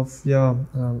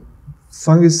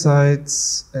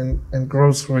fungicides and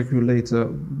growth regulator.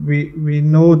 We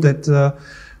know that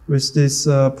with this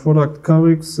product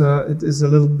Carex, it is a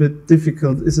little bit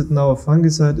difficult. Is it now a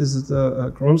fungicide? Is it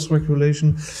a growth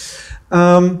regulation?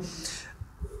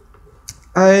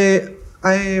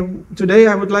 Today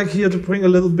I would like here to bring a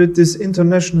little bit this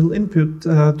international input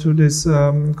to this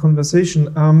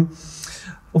conversation.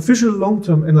 Official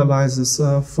long-term analysis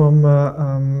from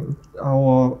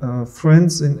our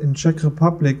friends in Czech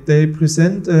Republic, they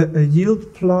present a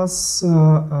yield plus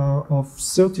of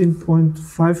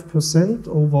 13.5%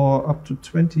 over up to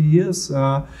 20 years.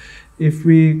 If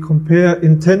we compare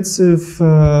intensive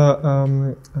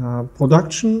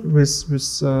production with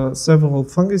several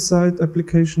fungicide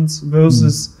applications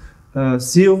versus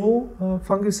zero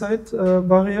fungicide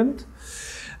variant.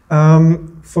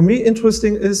 For me,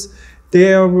 interesting is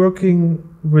they are working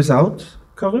without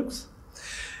Carex.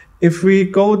 If we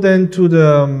go then to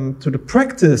the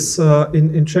practice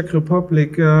in Czech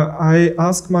Republic, I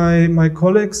asked my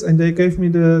colleagues and they gave me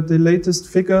the latest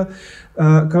figure.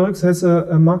 Carex has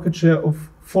a market share of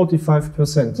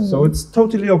 45%, so it's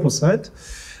totally opposite.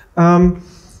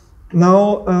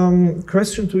 Now,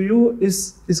 question to you,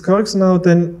 is Carex now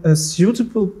then a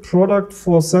suitable product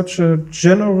for such a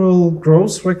general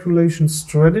growth regulation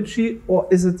strategy, or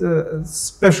is it a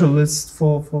specialist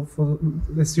for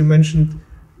as you mentioned,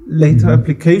 later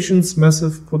applications,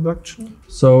 massive production?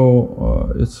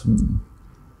 So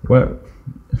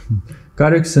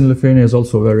Carex in Lithuania is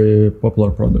also a very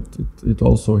popular product. It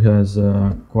also has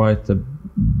quite a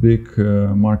big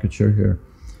market share here.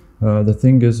 The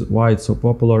thing is, why it's so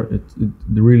popular, it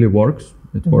really works.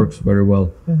 It works very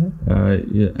well.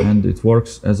 And it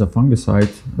works as a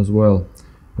fungicide as well.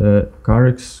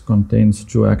 Carex contains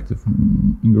two active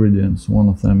ingredients. One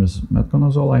of them is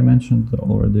metconazole, I mentioned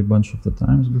already a bunch of the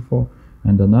times before.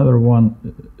 And another one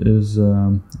is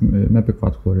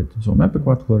mepiquat-chloride. So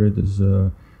mepiquat-chloride is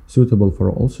suitable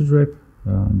for oilseed rape,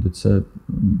 and it's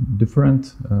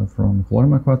different from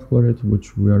chlormequat-chloride,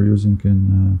 which we are using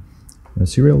in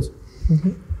cereals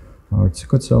or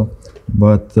cicotsel.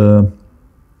 But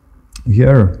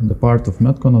here the part of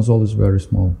metconazole is very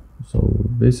small. So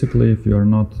basically, if you are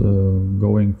not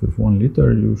going with 1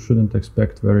 liter, you shouldn't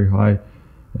expect very high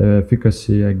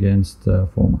efficacy against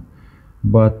FOMA.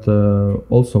 But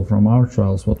also from our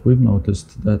trials, what we've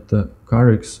noticed that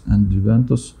Carex and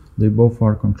Juventus, they both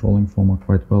are controlling FOMA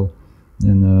quite well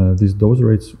in these dose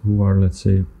rates, who are, let's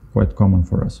say, quite common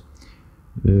for us.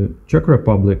 Czech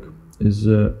Republic is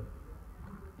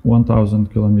 1,000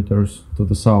 kilometers to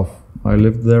the south. I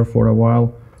lived there for a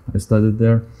while. I studied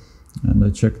there, and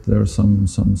I checked there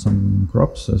some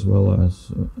crops as well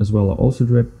as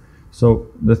oilseed rape. So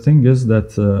the thing is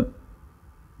that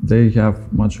they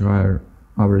have much higher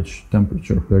average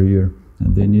temperature per year,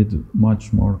 and they need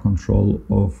much more control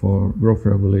of growth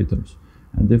regulators.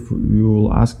 And if you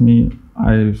will ask me,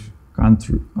 I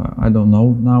don't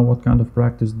know now what kind of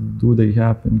practice do they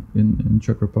have in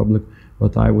Czech Republic,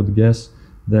 but I would guess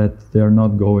that they are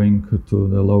not going to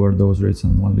the lower dose rates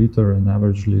than 1 liter, and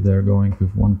averagely they're going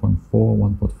with 1.4,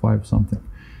 1.5 something,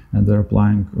 and they're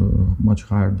applying much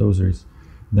higher dose rates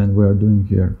than we are doing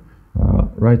here.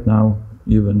 Right now,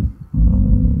 even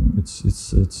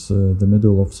it's the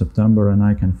middle of September, and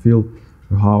I can feel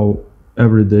how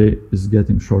every day is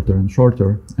getting shorter and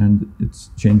shorter, and it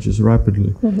changes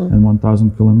rapidly. And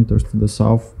 1,000 kilometers to the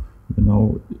south, you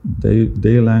know,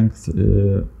 day length,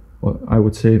 I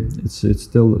would say it's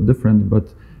still different,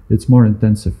 but it's more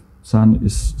intensive. Sun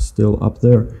is still up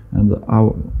there,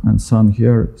 and sun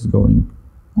here is going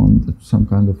on some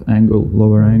kind of angle,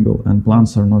 lower angle, and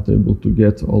plants are not able to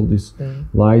get all this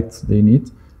light they need,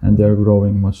 and they're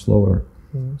growing much slower.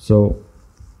 So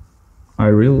I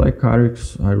really like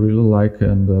Carex. I really like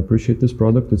and appreciate this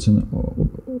product.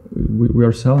 We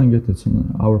are selling it. It's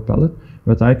in our palette,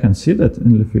 but I can see that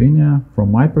in Lithuania,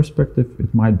 from my perspective,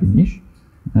 it might be niche,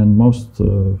 and most,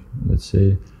 let's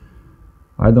say,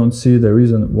 I don't see the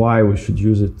reason why we should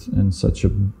use it in such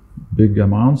a big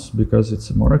amounts because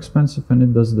it's more expensive and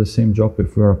it does the same job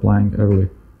if we're applying early.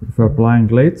 If we're applying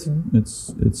late,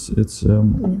 it's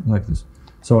like this.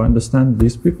 So I understand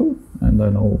these people and I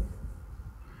know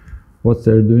what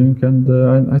they're doing, and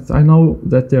I know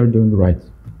that they are doing right.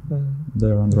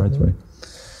 They're on the right way.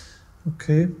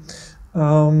 Okay.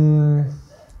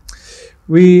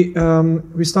 We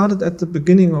started at the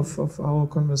beginning of our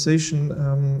conversation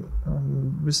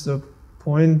with the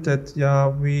point that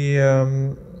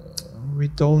we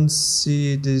don't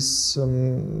see this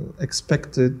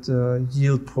expected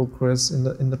yield progress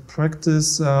in the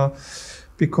practice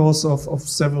because of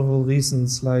several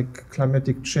reasons like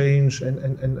climatic change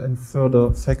and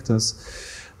further factors.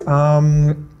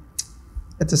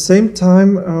 At the same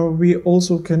time, we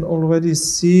also can already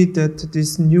see that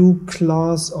this new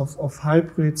class of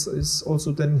hybrids is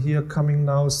also then here coming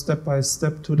now step by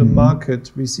step to the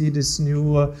market. We see this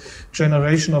new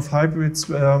generation of hybrids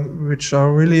which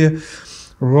are really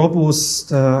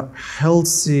robust,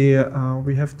 healthy.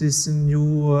 We have these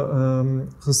new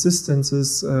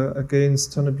resistances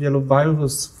against turnip yellow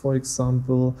virus, for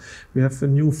example. We have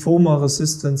new FOMA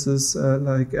resistances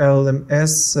like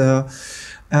LMS.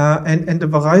 And the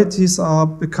varieties are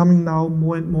becoming now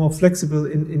more and more flexible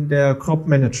in their crop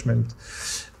management.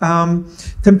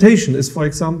 Temptation is, for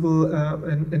example,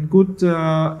 a good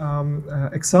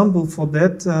example for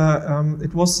that.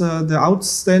 It was the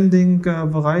outstanding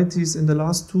varieties in the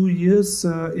last 2 years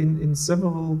in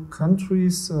several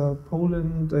countries,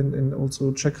 Poland and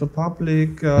also Czech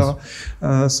Republic,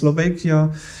 Slovakia.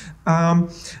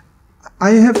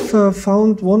 I have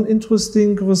found one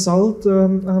interesting result,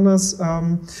 Arnas.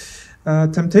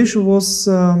 Temptation was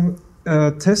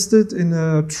tested in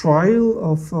a trial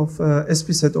of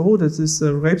SPZO, that is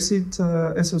the Rapeseed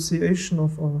Association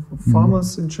of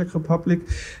Farmers in Czech Republic.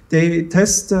 They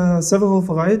test several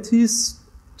varieties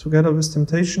together with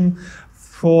Temptation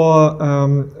for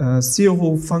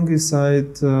zero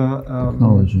fungicide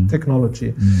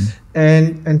technology.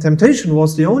 And Temptation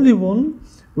was the only one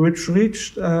which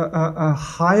reached a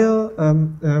higher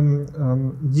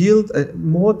yield,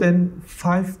 more than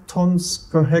 5 tons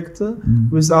per hectare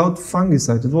without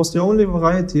fungicide. It was the only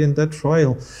variety in that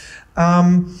trial.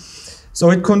 So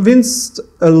it convinced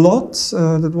a lot.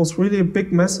 That was really a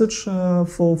big message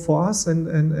for us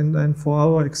and for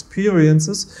our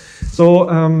experiences. So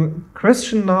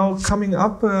question now coming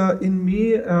up in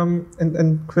me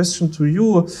and question to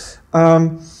you.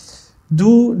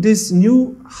 Do these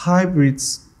new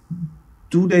hybrids,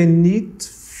 do they need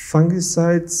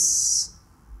fungicides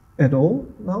at all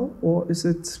now, or is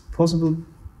it possible,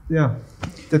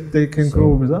 that they can grow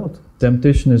without?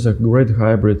 Temptation is a great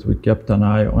hybrid. We kept an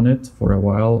eye on it for a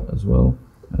while as well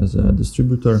as a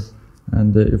distributor,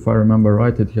 and if I remember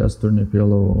right, it has turnip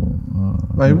yellow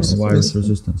virus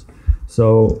resistance.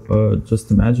 So just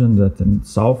imagine that in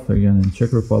South, again in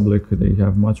Czech Republic, they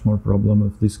have much more problem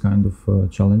with this kind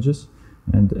of challenges.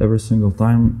 And every single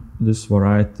time this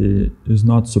variety is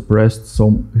not suppressed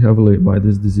so heavily by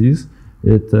this disease,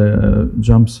 it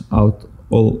jumps out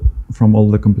from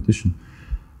all the competition.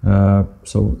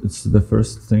 So it's the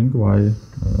first thing why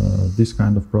these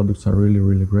kind of products are really,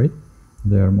 really great.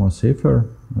 They are more safer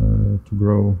to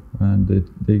grow, and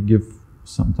they give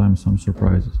sometimes some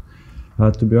surprises.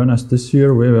 To be honest, this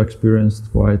year we've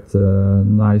experienced quite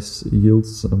nice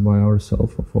yields by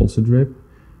ourselves of false rape.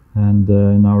 And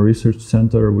in our research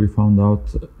center, we found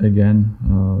out again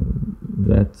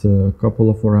that a couple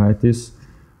of varieties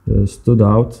stood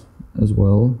out as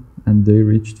well, and they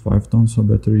reached 5 tons or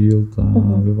better yield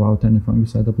without any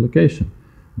fungicide application.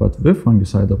 But with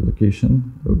fungicide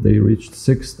application, they reached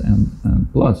 6 and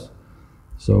plus.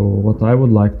 So what I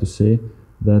would like to say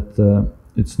that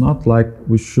it's not like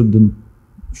we should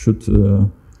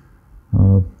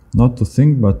not to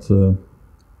think, but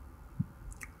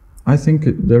I think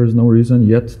there is no reason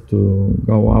yet to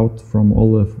go out from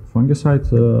all the fungicide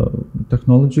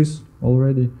technologies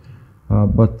already,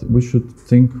 but we should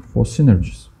think for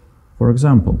synergies. For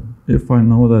example, if I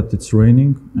know that it's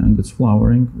raining and it's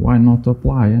flowering, why not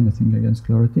apply anything against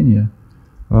sclerotinia?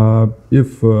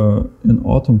 If in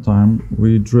autumn time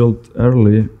we drilled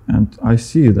early and I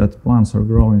see that plants are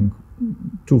growing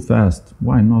too fast,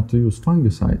 why not use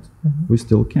fungicide? We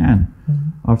still can.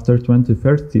 After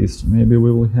 2030s, maybe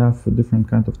we will have a different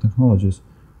kind of technologies.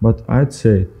 But I'd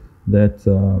say that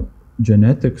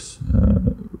genetics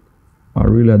are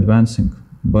really advancing,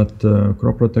 but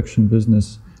crop protection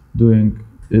business doing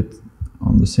it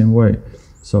on the same way.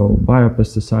 So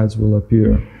biopesticides will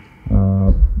appear.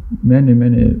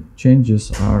 Many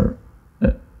changes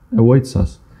awaits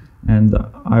us, and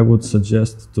I would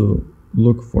suggest to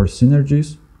look for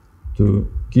synergies, to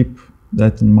keep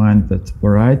that in mind that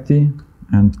variety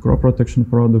and crop protection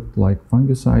product like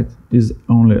fungicide is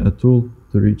only a tool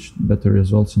to reach better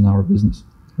results in our business.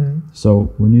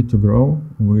 So we need to grow,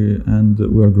 we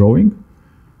are growing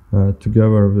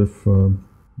together with.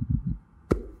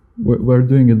 We're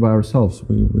doing it by ourselves.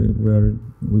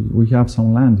 We have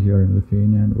some land here in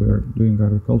Lithuania, and we are doing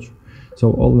agriculture.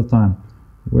 So all the time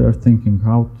we are thinking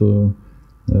how to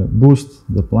boost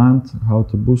the plant, how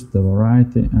to boost the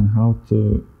variety, and how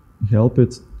to help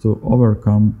it to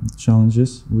overcome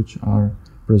challenges which are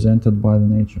presented by the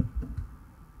nature.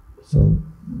 So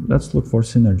let's look for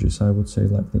synergies, I would say,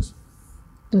 like this.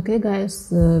 Okay,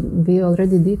 guys, we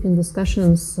already deep in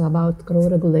discussions about grow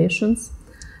regulations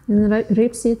in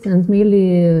rapeseed and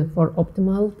mainly for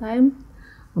optimal time.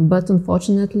 But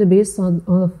unfortunately, based on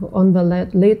the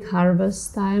late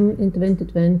harvest time in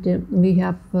 2020, we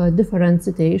have a different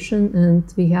situation, and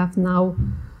we have now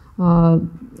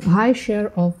high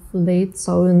share of late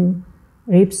sown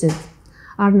rapeseed.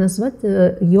 Arnas, what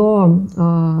your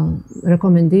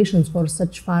recommendations for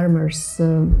such farmers?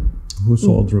 Who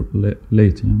sowed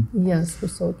late? Yeah? Yes, who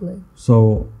sowed late.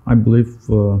 So I believe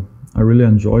I really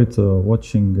enjoyed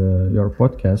watching your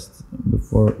podcast.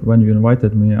 Before, when you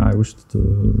invited me, I wished to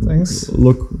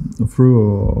look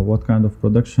through what kind of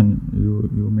production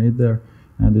you made there,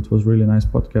 and it was really nice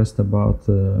podcast about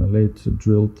late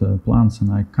drilled plants,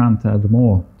 and I can't add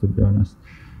more, to be honest.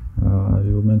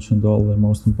 You mentioned all the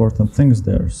most important things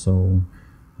there, so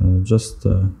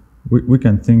we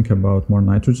can think about more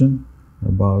nitrogen,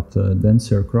 about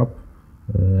denser crop,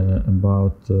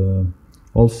 about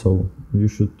also you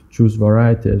should choose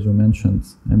variety, as you mentioned.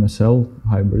 MSL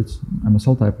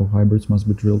type of hybrids must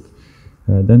be drilled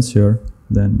denser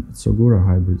than Tsogura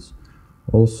hybrids.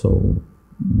 Also,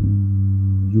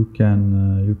 you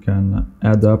can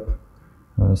add up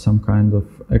some kind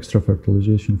of extra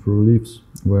fertilization through leaves,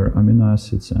 where amino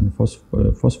acids and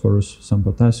phosphorus, some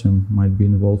potassium might be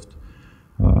involved.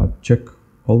 Check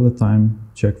all the time,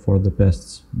 check for the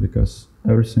pests, because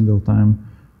every single time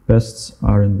pests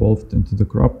are involved into the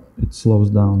crop, it slows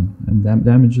down and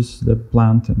damages the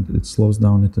plant, and it slows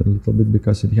down it a little bit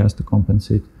because it has to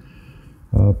compensate.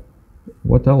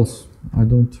 What else? I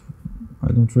don't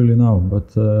really know,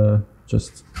 but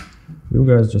just you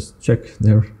guys just check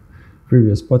their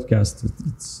previous podcast.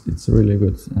 It's really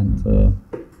good, and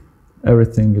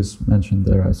everything is mentioned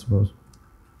there, I suppose.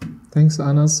 Thanks,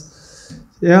 Arnas.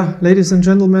 Yeah, ladies and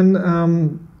gentlemen,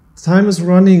 time is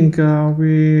running.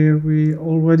 We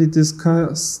already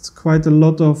discussed quite a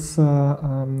lot of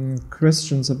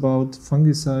questions about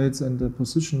fungicides and the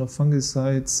position of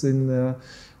fungicides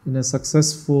in a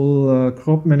successful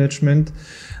crop management.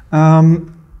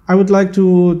 I would like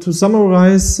to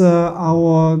summarize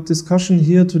our discussion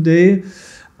here today.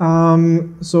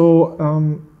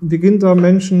 Vyginta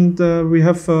mentioned we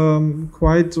have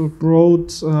quite a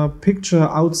broad picture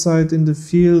outside in the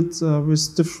field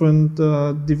with different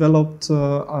developed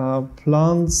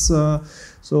plants.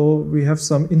 So we have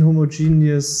some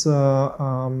inhomogeneous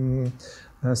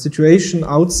situation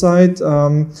outside.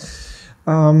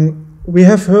 We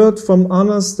have heard from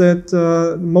Arnas that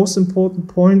the most important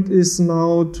point is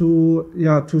now to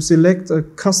select a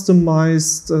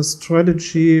customized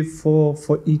strategy for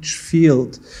each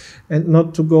field, and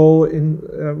not to go in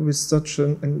with such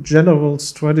a general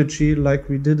strategy like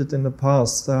we did it in the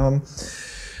past.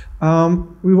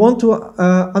 We want to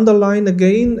underline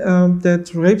again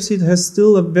that rapeseed has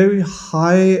still a very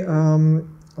high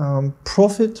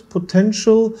profit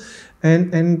potential.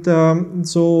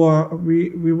 So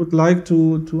we would like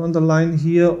to underline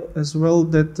here as well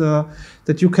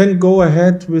that you can go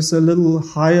ahead with a little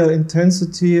higher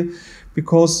intensity,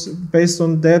 because based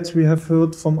on that we have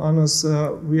heard from Arnas,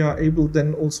 we are able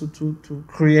then also to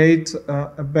create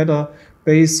a better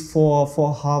base for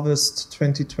harvest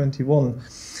 2021.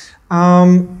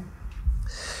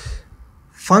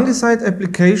 Fungicide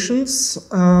applications,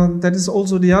 that is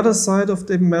also the other side of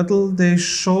the medal. They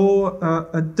show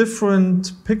a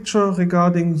different picture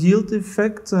regarding yield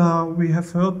effect. We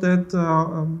have heard that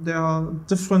there are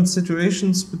different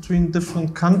situations between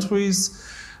different countries.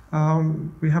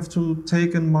 We have to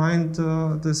take in mind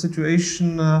the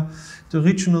situation, the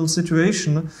regional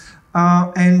situation.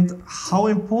 And how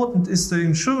important is the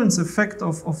insurance effect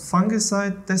of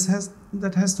fungicide?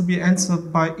 That has to be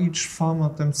answered by each farmer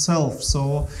themselves.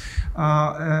 So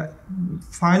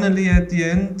finally, at the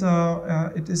end,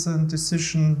 it is a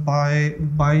decision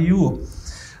by you.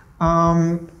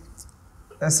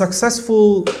 A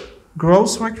successful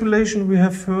growth regulation, we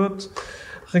have heard,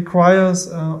 requires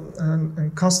a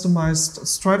customized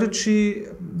strategy.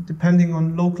 depending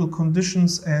on local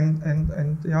conditions and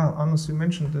yeah, Arnas, you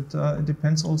mentioned it. It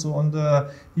depends also on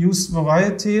the used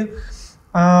variety.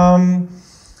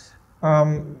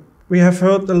 We have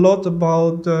heard a lot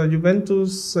about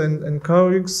Juventus and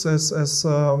Carix as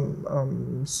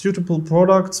suitable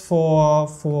products for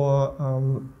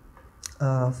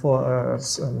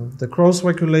the growth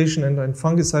regulation and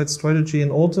fungicide strategy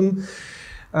in autumn.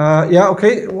 Yeah,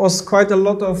 okay, it was quite a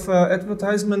lot of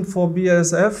advertisement for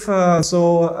BASF,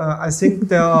 so I think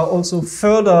there are also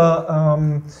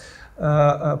further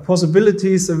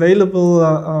possibilities available.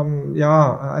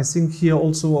 Yeah, I think here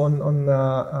also on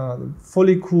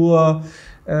Folicur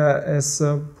as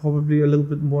probably a little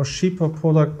bit more cheaper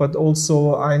product, but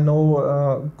also I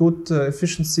know good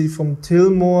efficiency from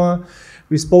Tilmore.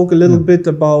 We spoke a little bit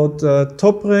about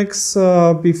Toprex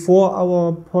before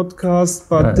our podcast,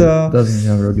 but it doesn't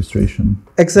have registration.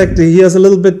 Exactly, here's a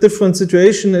little bit different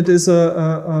situation. It is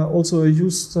also a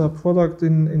used product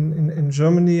in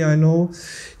Germany, I know.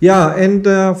 Yeah, and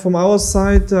from our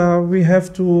side, we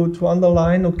have to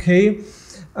underline, okay,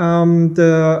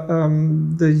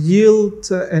 the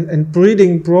yield and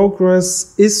breeding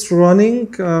progress is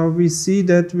running. We see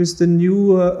that with the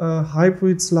new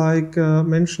hybrids, like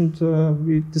mentioned,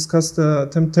 we discussed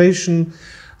Temptation,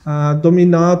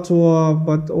 Dominator,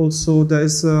 but also there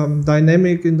is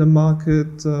dynamic in the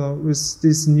market with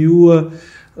these new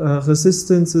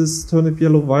resistances, turnip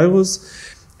yellow virus,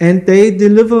 and they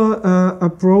deliver a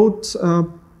broad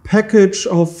package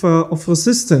of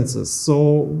resistances.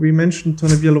 So we mentioned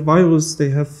turnip yellow virus. They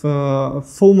have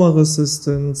FOMA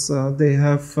resistance. They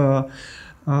have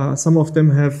some of them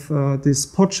have this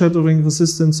pod shattering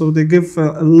resistance. So they give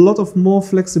a lot of more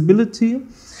flexibility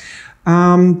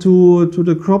to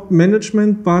the crop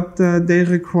management, but they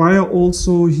require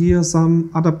also here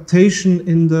some adaptation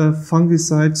in the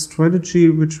fungicide strategy,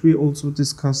 which we also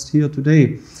discussed here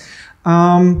today.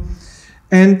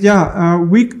 And yeah,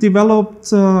 we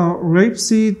developed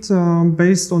rapeseed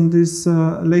based on these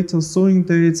later sowing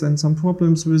dates and some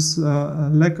problems with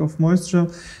lack of moisture.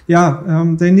 Yeah,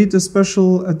 they need a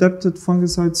special adapted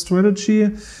fungicide strategy,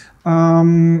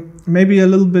 maybe a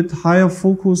little bit higher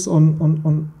focus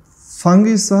on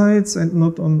fungicides and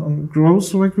not on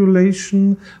growth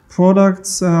regulation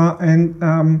products.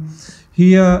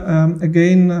 Here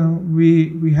again,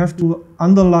 we have to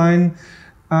underline,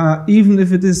 even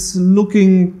if it is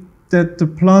looking that the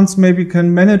plants maybe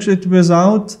can manage it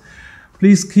without,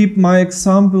 please keep my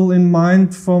example in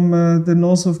mind from the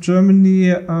north of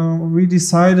Germany. We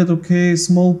decided, okay,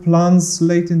 small plants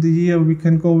late in the year we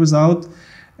can go without,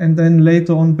 and then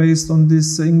later on, based on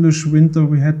this English winter,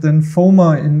 we had then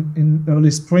FOMA in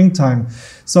early springtime.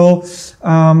 So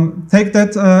take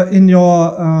that in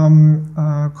your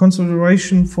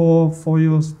consideration for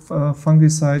your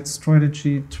fungicide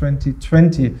strategy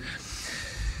 2020.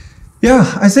 Yeah,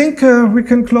 I think we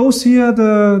can close here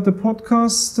the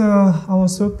podcast, our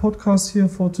third podcast here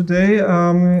for today.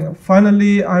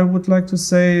 Finally, I would like to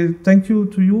say thank you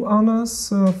to you,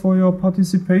 Arnas, for your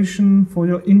participation, for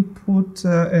your input,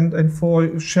 and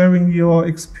for sharing your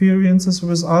experiences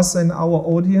with us and our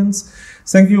audience.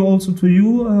 Thank you also to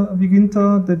you,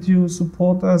 Vyginta, that you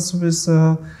support us with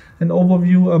an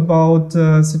overview about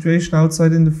the situation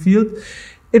outside in the field.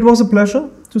 It was a pleasure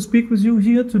to speak with you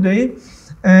here today,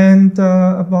 and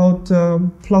about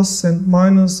plus and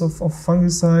minus of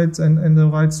fungicides and the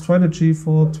right strategy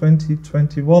for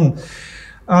 2021.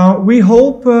 We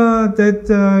hope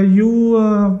that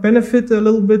you benefit a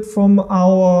little bit from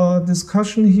our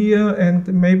discussion here, and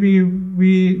maybe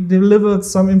we delivered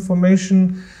some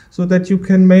information so that you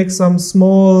can make some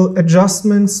small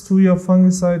adjustments to your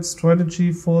fungicide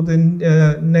strategy for the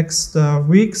next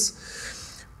weeks.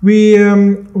 We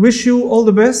wish you all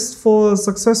the best for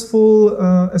successful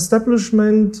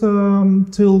establishment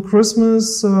till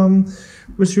Christmas.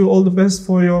 Wish you all the best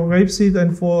for your rapeseed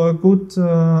and for a good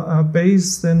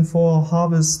base then for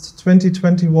harvest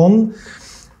 2021.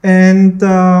 And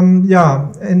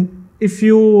yeah, and if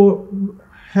you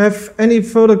have any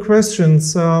further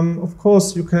questions, of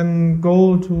course you can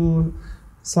go to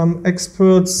some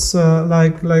experts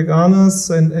like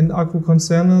Arnas and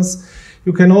Agrokoncernas.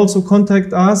 You can also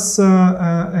contact us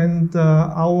and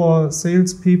our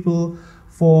salespeople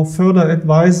for further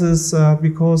advices,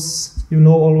 because you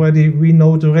know already we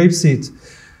know the rapeseed.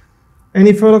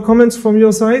 Any further comments from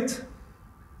your side?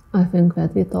 I think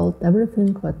that we told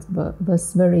everything what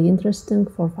was very interesting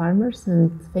for farmers, and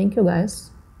thank you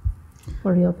guys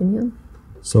for your opinion.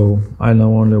 So I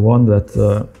know only one,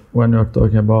 that when you're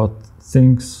talking about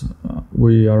things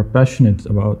we are passionate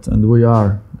about, and you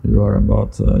are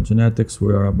about genetics,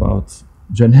 we are about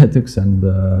genetics and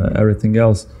everything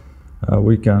else.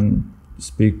 we can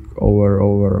speak over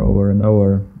and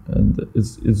over, and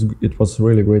it was a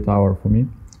really great hour for me.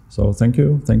 So thank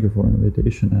you for the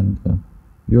invitation, and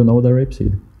you know the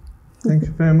rapeseed. Thank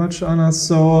you very much, Arnas.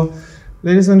 So,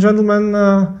 ladies and gentlemen,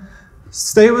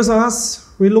 stay with us.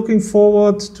 We're looking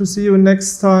forward to see you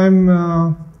next time.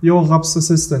 Your Raps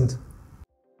assistant.